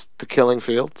 Chris the Killing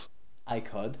Fields? I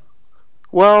could.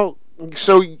 Well,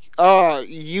 so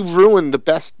you've ruined the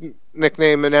best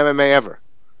nickname in MMA ever.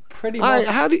 Pretty much.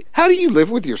 How do you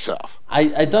live with yourself?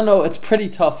 I don't know. It's pretty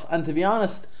tough. And to be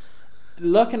honest,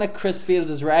 looking at Chris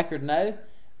Fields' record now,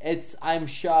 I'm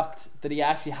shocked that he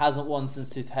actually hasn't won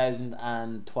since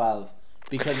 2012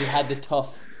 because he had the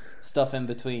tough stuff in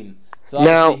between. So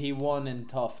obviously he won in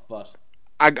tough, but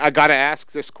I gotta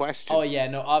ask this question. Oh yeah,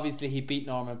 no. Obviously he beat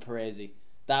Norman Paresi.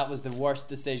 That was the worst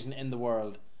decision in the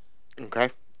world. Okay.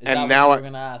 Is and that now what you were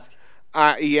gonna ask?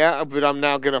 Yeah, but I'm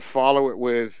now gonna follow it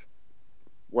with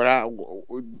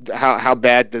how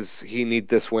bad does he need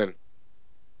this win?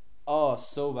 Oh,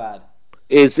 so bad.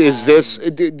 Is this,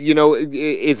 you know,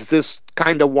 is this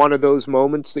kind of one of those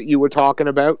moments that you were talking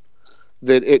about,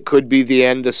 that it could be the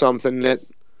end of something that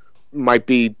might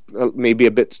be maybe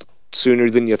a bit sooner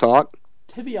than you thought?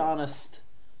 To be honest,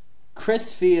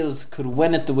 Chris Fields could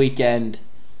win at the weekend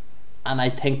and I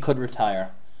think could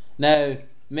retire. Now,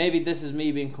 maybe this is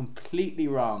me being completely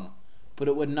wrong, but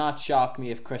it would not shock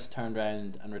me if Chris turned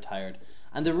around and retired.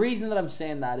 And the reason that I'm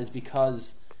saying that is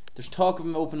because there's talk of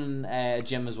him opening a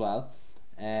gym as well.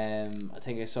 I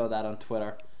think I saw that on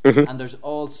Twitter. Mm-hmm. And there's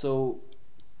also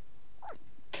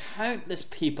countless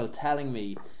people telling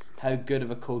me how good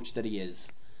of a coach that he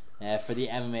is for the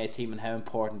MMA team and how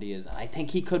important he is. And I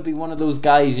think he could be one of those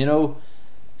guys, you know,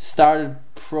 started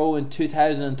pro in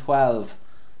 2012,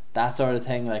 that sort of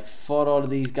thing, like fought all of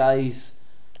these guys.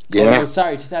 Yeah. Oh, no,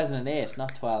 sorry, 2008,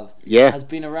 not 12. Yeah. Has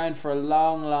been around for a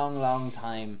long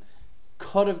time.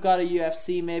 Could have got a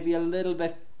UFC maybe a little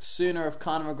bit sooner if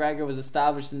Conor McGregor was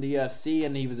established in the UFC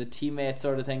and he was a teammate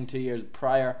sort of thing 2 years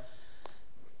prior.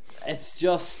 It's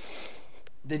just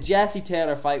the Jesse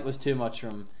Taylor fight was too much for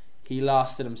him. He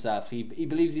lost it himself. He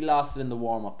believes he lost it in the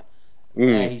warm-up.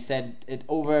 He said it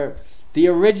over the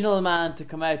original man to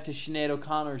come out to Sinead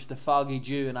O'Connor's The Foggy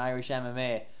Jew in Irish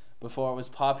MMA before it was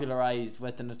popularised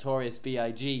with the Notorious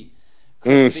B.I.G.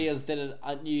 Chris Fields did it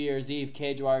on New Year's Eve,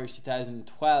 Cage Warriors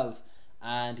 2012,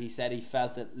 and he said he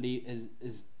felt that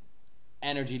his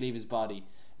energy leave his body.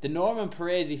 The Norman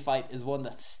Paresi fight is one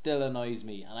that still annoys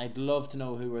me, and I'd love to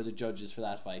know who were the judges for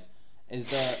that fight.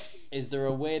 Is there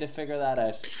a way to figure that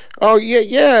out? Oh yeah.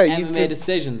 MMA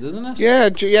decisions, isn't it? Yeah,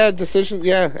 decisions.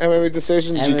 Yeah, MMA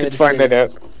decisions. MMA you can find that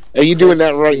out. Are you doing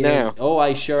that right now? Oh,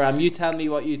 I sure am. You tell me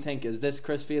what you think. Is this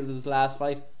Chris Fields' last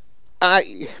fight?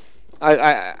 I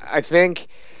think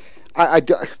I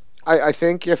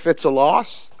think if it's a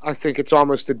loss, I think it's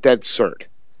almost a dead cert.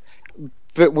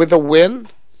 But with a win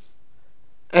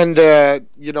and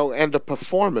and a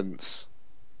performance,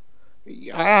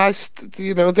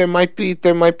 there might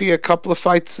be a couple of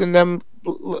fights in them,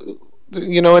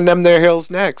 in them their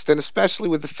hills next, and especially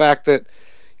with the fact that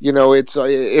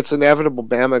it's inevitable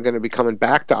Bama going to be coming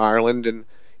back to Ireland, and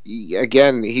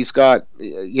again he's got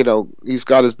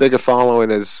as big a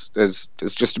following as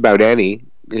just about any,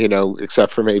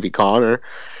 except for maybe Conor.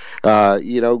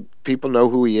 People know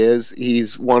who he is.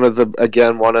 He's one of the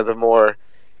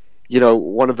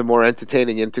more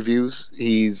entertaining interviews.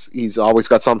 He's always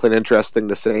got something interesting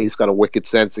to say. He's got a wicked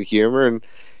sense of humor, and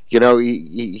he's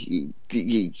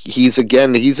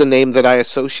a name that I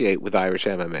associate with Irish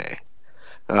MMA.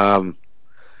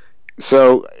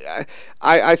 So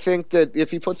I think that if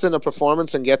he puts in a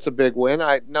performance and gets a big win,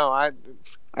 I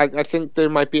think there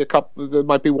might be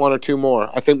one or two more.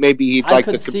 I think maybe he'd like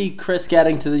to see Chris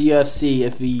getting to the UFC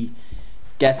if he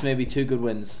gets maybe 2 good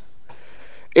wins.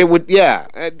 It would, yeah,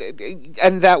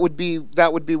 and that would be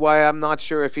why I'm not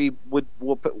sure if he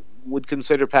would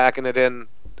consider packing it in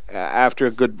after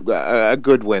a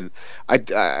good win.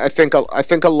 I think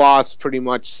a loss pretty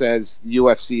much says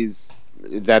UFC's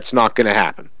that's not going to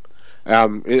happen.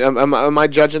 Am I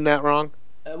judging that wrong?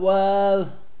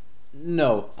 Well,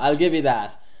 no, I'll give you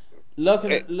that.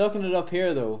 Looking it up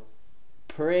here though,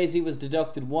 Paresi was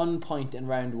deducted 1 point in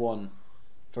round 1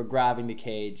 for grabbing the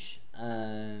cage,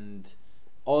 and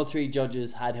all 3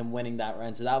 judges had him winning that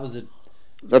round. So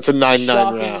that's a 9-9 round.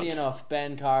 Shockingly enough,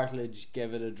 Ben Cartledge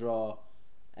gave it a draw.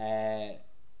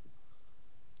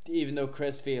 Even though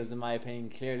Chris Fields, in my opinion,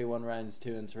 clearly won rounds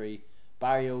 2 and 3.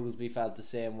 Barry Oglesby felt the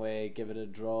same way, give it a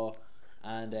draw,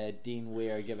 and Dean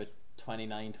Weir give it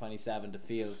 29-27 to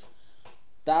Fields.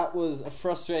 That was a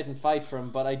frustrating fight for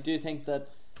him, but I do think that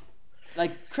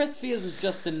Chris Fields is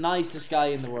just the nicest guy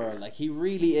in the world. He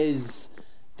really is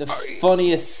The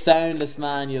funniest, soundest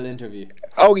man you'll interview.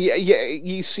 Oh yeah, yeah.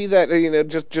 You see that,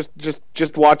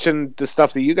 just watching the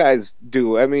stuff that you guys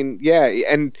do. I mean, yeah,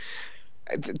 and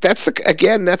that's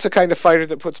the kind of fighter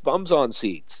that puts bums on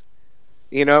seats.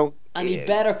 And he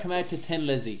better come out to Thin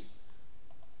Lizzy.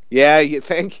 Yeah, you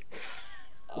think?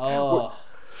 Oh,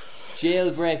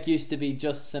 Jailbreak used to be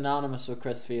just synonymous with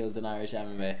Chris Fields in Irish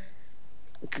MMA.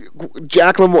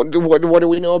 Jacqueline, what do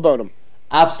we know about him?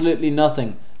 Absolutely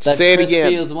nothing. That Say it Chris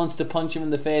again. Fields wants to punch him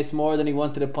in the face more than he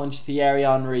wanted to punch Thierry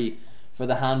Henry for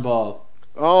the handball.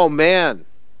 Oh man,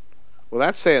 well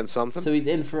that's saying something. So he's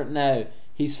in for it now.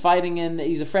 He's fighting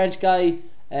he's a French guy,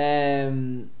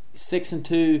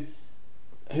 6-2.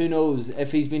 Who knows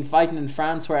if he's been fighting in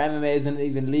France where MMA isn't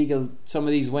even legal? Some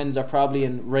of these wins are probably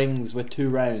in rings with 2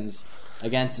 rounds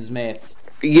against his mates.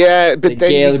 Yeah, but then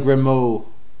Gail Grimaud.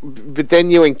 But then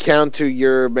you encounter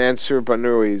your Mansour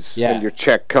Banouis and your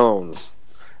Czech Cones,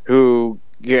 who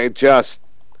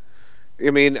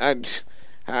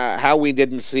how we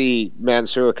didn't see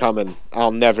Mansour coming,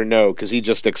 I'll never know, because he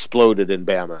just exploded in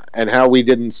Bama, and how we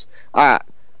didn't.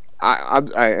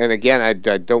 And again, I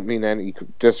don't mean any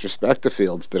disrespect to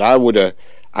Fields, but I would have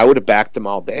backed them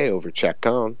all day over Czech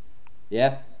Cone.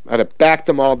 Yeah, I'd have backed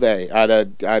them all day.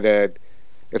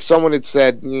 If someone had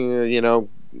said, we'll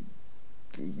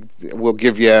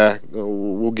give you,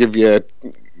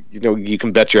 you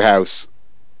can bet your house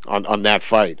on that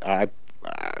fight, I'd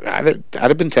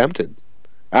have been tempted.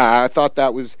 I thought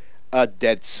that was a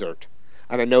dead cert,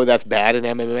 and I know that's bad in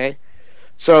MMA.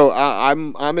 So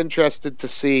I'm interested to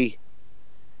see.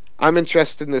 I'm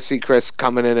interested to see Chris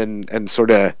coming in and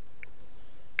sort of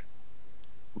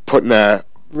putting a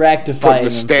stamp.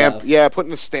 Himself. Yeah,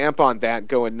 putting a stamp on that.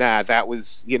 Going, that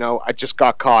was, I just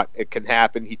got caught. It can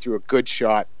happen. He threw a good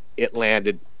shot. It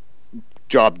landed.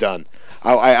 Job done.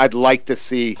 I'd like to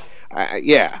see.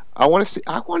 I want to see.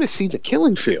 I want to see the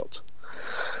killing fields.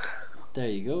 There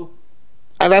you go.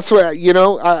 And that's where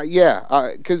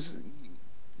because.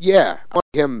 Yeah, I want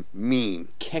him mean.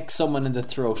 Kick someone in the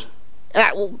throat.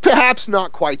 Well, perhaps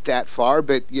not quite that far,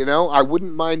 but I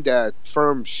wouldn't mind a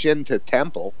firm shin to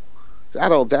temple.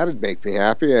 That'd make me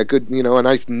happy. A good, a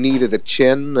nice knee to the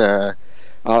chin.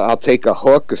 I'll take a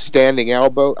hook, a standing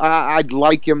elbow. I'd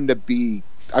like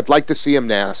to see him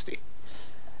nasty.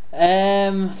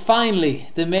 Finally,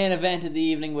 the main event of the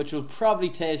evening, which will probably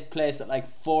take place at like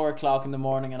 4:00 in the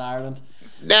morning in Ireland.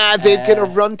 Nah, they're gonna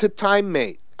run to time,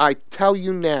 mate. I tell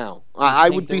you now, I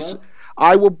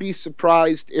will be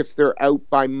surprised if they're out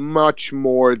by much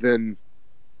more than.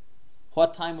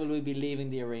 What time will we be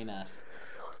leaving the arena at?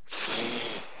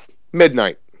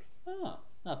 Midnight. Oh,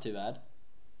 not too bad.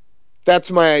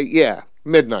 That's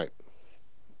midnight.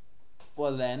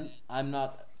 Well then, I'm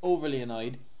not overly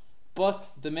annoyed, but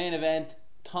the main event,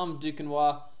 Tom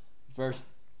Duquesnoy versus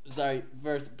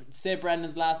say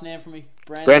Brendan's last name for me.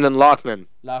 Brendan Loughnane.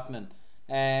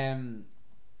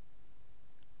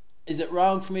 Is it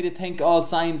wrong for me to think all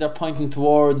signs are pointing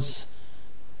towards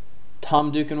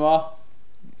Tom Duquesnoy?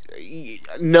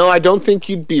 No, I don't think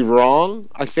you'd be wrong.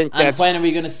 I think And when are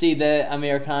we going to see the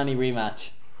Amir Khani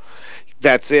rematch?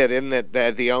 That's it, isn't it?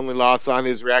 The only loss on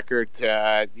his record,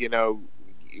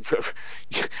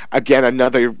 again,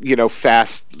 another,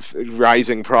 fast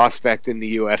rising prospect in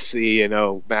the UFC,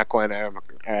 Makwan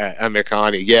Amir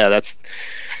Khani. Yeah, that's...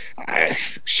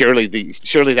 surely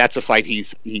that's a fight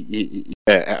he's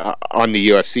on the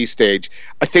UFC stage.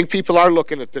 I think people are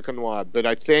looking at Duquesnoy, but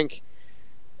I think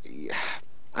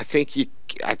you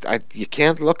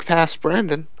can't look past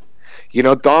Brendan.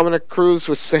 Dominic Cruz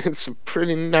was saying some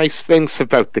pretty nice things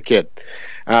about the kid.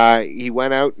 He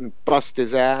went out and bust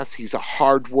his ass. He's a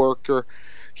hard worker.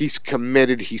 He's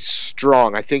committed. He's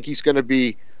strong. I think he's going to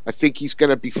be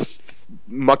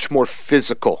much more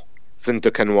physical than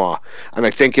Duquesnoy, and I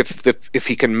think if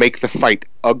he can make the fight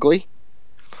ugly,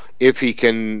 if he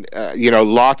can,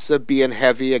 lots of being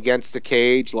heavy against the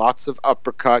cage, lots of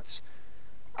uppercuts,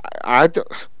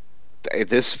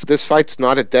 this fight's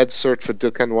not a dead cert for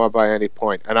Duquesnoy by any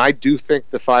point, and I do think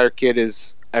the Fire Kid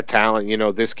is a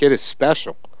talent. This kid is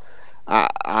special.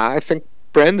 I think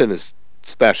Brendan is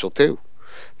special too.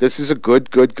 This is a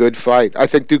good fight. I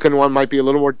think Duquesnoy might be a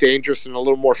little more dangerous and a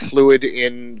little more fluid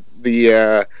in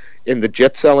the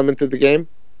jits element of the game.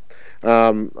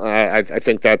 I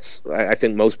think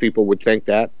most people would think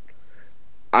that.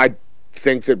 I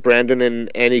think that Brandon in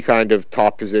any kind of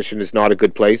top position is not a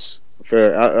good place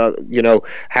for.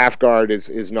 Half guard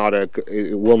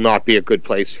will not be a good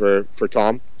place for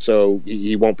Tom. So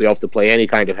he won't be able to play any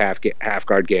kind of half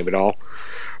guard game at all.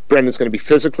 Brendan's going to be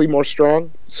physically more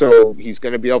strong, so he's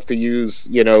going to be able to use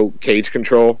cage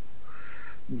control.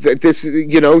 this,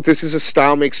 this is a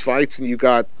style makes fights, and you're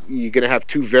going to have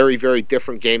two very, very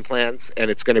different game plans, and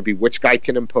it's going to be which guy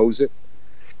can impose it,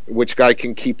 which guy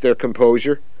can keep their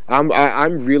composure.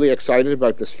 I'm really excited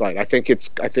about this fight. I think it's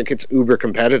uber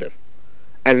competitive,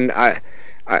 and I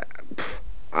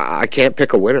can't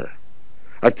pick a winner.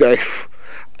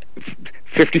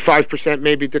 55%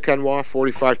 maybe Duquesnoy,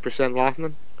 45%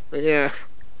 Loughnane.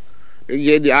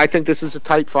 Yeah, I think this is a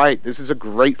tight fight. This is a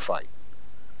great fight.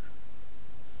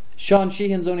 Sean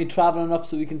Sheehan's only travelling up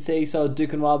so we can say he saw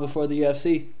Duquesnoy before the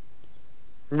UFC.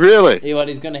 Really?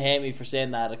 He's going to hate me for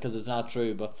saying that because it's not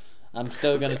true, but I'm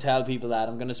still going to tell people that.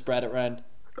 I'm going to spread it around.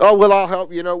 Oh, well, I'll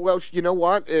help. You know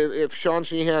what? If Sean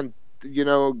Sheehan,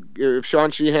 if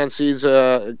Sean Sheehan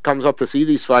comes up to see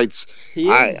these fights,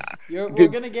 we're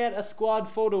going to get a squad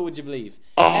photo. Would you believe?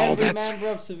 Every member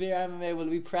of Severe MMA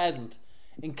will be present,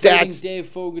 including Dave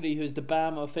Fogarty, who's the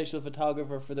BAMA official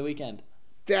photographer for the weekend.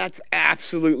 That's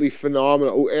absolutely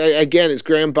phenomenal. Again, is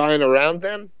Graham buying around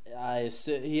then?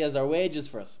 He has our wages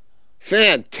for us.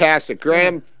 Fantastic,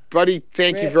 Graham. Buddy,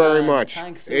 thank you very much.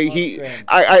 Thanks so much, Graham.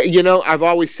 I've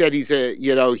always said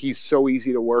he's so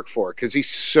easy to work for because he's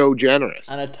so generous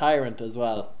and a tyrant as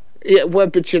well. Yeah, well,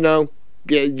 but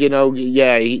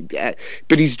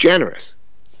but he's generous.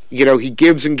 He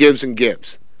gives and gives and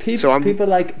gives. People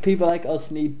like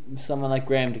us need someone like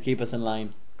Graham to keep us in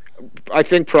line. I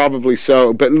think probably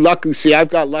so, but I've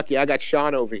got lucky. I got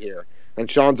Sean over here. And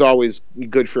Sean's always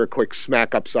good for a quick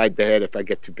smack upside the head if I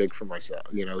get too big for myself,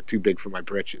 too big for my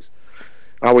britches.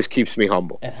 Always keeps me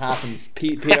humble. It happens.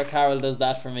 Peter Carroll does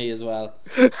that for me as well.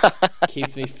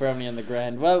 Keeps me firmly on the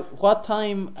ground. Well, what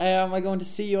time am I going to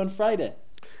see you on Friday?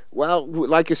 Well,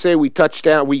 like I say, we touched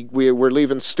down. We're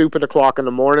leaving stupid o'clock in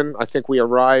the morning. I think we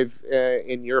arrive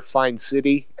in your fine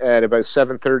city at about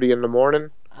 7:30 in the morning.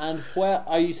 And where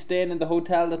are you staying in the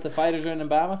hotel that the fighters are in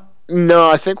Bama? No,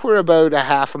 I think we're about a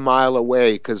half a mile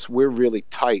away because we're really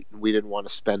tight and we didn't want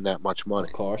to spend that much money.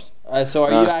 Of course. So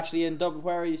are you actually in Dublin?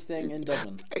 Where are you staying in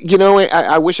Dublin?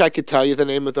 I wish I could tell you the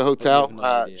name of the hotel.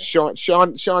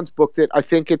 Sean's booked it. I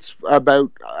think it's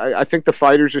about. I think the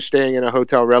fighters are staying in a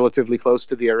hotel relatively close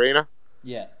to the arena.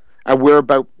 Yeah. And we're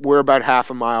about half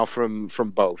a mile from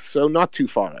both, so not too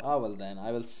far. Oh well, then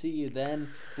I will see you then.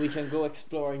 We can go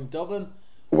exploring Dublin.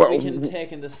 Well, we can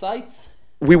take in the sights.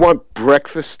 We want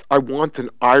breakfast. I want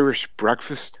an Irish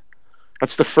breakfast.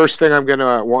 That's the first thing I'm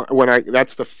gonna want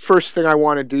That's the first thing I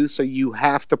want to do. So you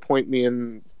have to point me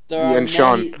in.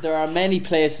 Sean. There are many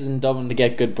places in Dublin to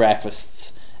get good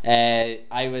breakfasts.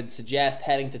 I would suggest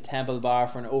heading to Temple Bar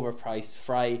for an overpriced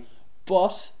fry,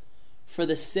 but for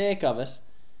the sake of it,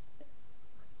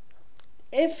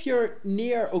 if you're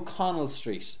near O'Connell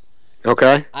Street,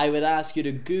 okay, I would ask you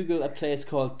to Google a place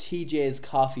called TJ's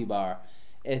Coffee Bar.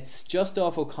 It's just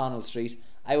off O'Connell Street.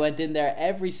 I went in there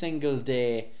every single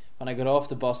day when I got off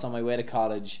the bus on my way to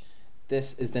college.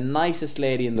 This is the nicest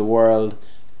lady in the world.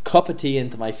 Cup of tea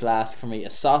into my flask for me, a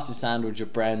sausage sandwich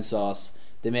with brown sauce.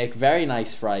 They make very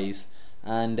nice fries,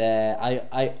 and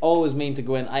I always mean to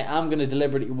go in. I am going to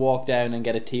deliberately walk down and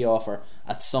get a tea offer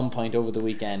at some point over the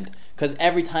weekend, because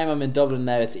every time I'm in Dublin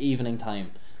now it's evening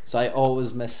time, so I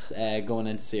always miss going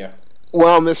in to see her.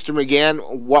 Well, Mr.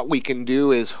 McGann, what we can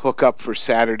do is hook up for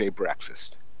Saturday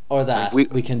breakfast. Or that.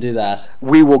 We can do that.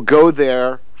 We will go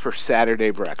there for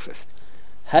Saturday breakfast.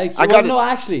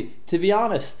 Actually, to be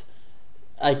honest,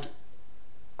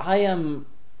 I'm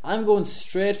going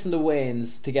straight from the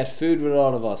Waynes to get food with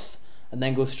all of us and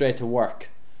then go straight to work.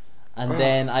 And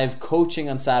then I have coaching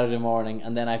on Saturday morning,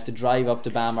 and then I have to drive up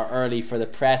to Bama early for the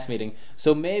press meeting.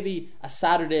 So maybe a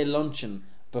Saturday luncheon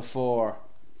before...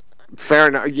 Fair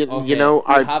enough.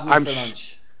 I'm for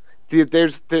lunch.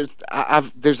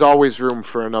 There's always room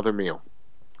for another meal.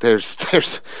 There's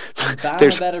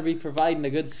better be providing a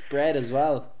good spread as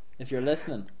well, if you're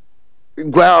listening.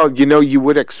 Well, you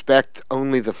would expect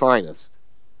only the finest,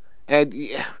 and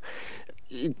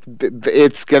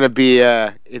it's gonna be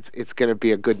a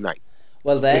good night.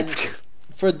 Well then,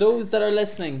 for those that are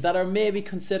listening that are maybe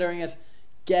considering it,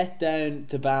 get down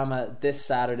to Bama this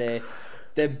Saturday.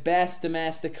 The best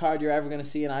domestic card you're ever going to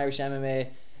see in Irish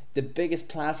MMA, the biggest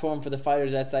platform for the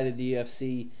fighters outside of the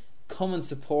UFC. Come and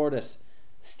support it.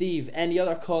 Steve, any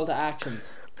other call to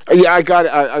actions? Yeah,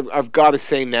 I've got to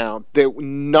say now that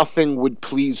nothing would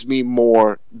please me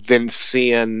more than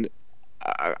seeing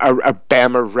a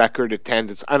Bama record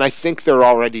attendance, and I think they're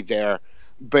already there.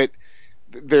 But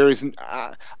there is,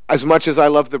 as much as I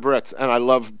love the Brits and I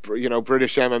love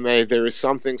British MMA, there is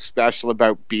something special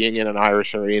about being in an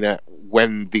Irish arena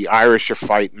when the Irish are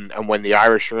fighting and when the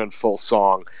Irish are in full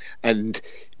song. And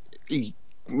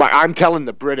I'm telling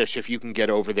the British, if you can get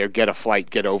over there, get a flight,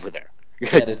 get over there.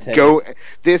 Get a ticket. Go.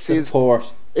 This is Support.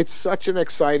 it's such an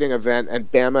exciting event,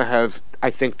 and Bama I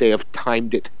think they have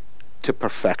timed it to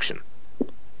perfection.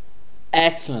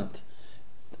 Excellent.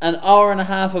 An hour and a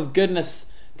half of goodness.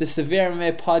 The Severe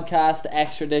MMA podcast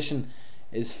extra edition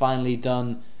is finally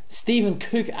done. Stephen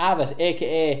Cook Abbott,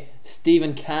 aka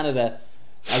Stephen Canada,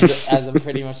 as I'm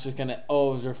pretty much just gonna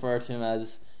always refer to him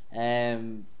as,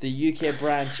 the UK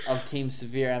branch of Team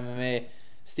Severe MMA.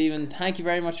 Stephen, thank you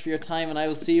very much for your time, and I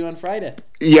will see you on Friday.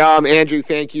 Yeah, Andrew,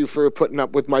 thank you for putting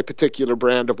up with my particular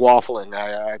brand of waffling.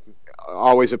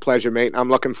 Always a pleasure, mate. I'm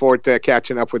looking forward to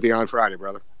catching up with you on Friday,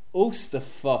 brother. Oos the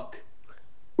fuck.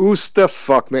 Oos the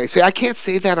fuck, mate. See, I can't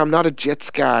say that. I'm not a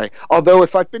Jits guy. Although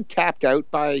if I've been tapped out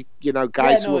by,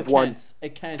 guys who have won.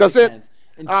 It counts. Does it it? counts.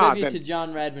 In tribute to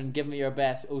John Redmond, give me your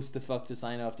best Oos the fuck to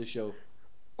sign off the show.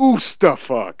 Oos the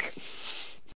fuck.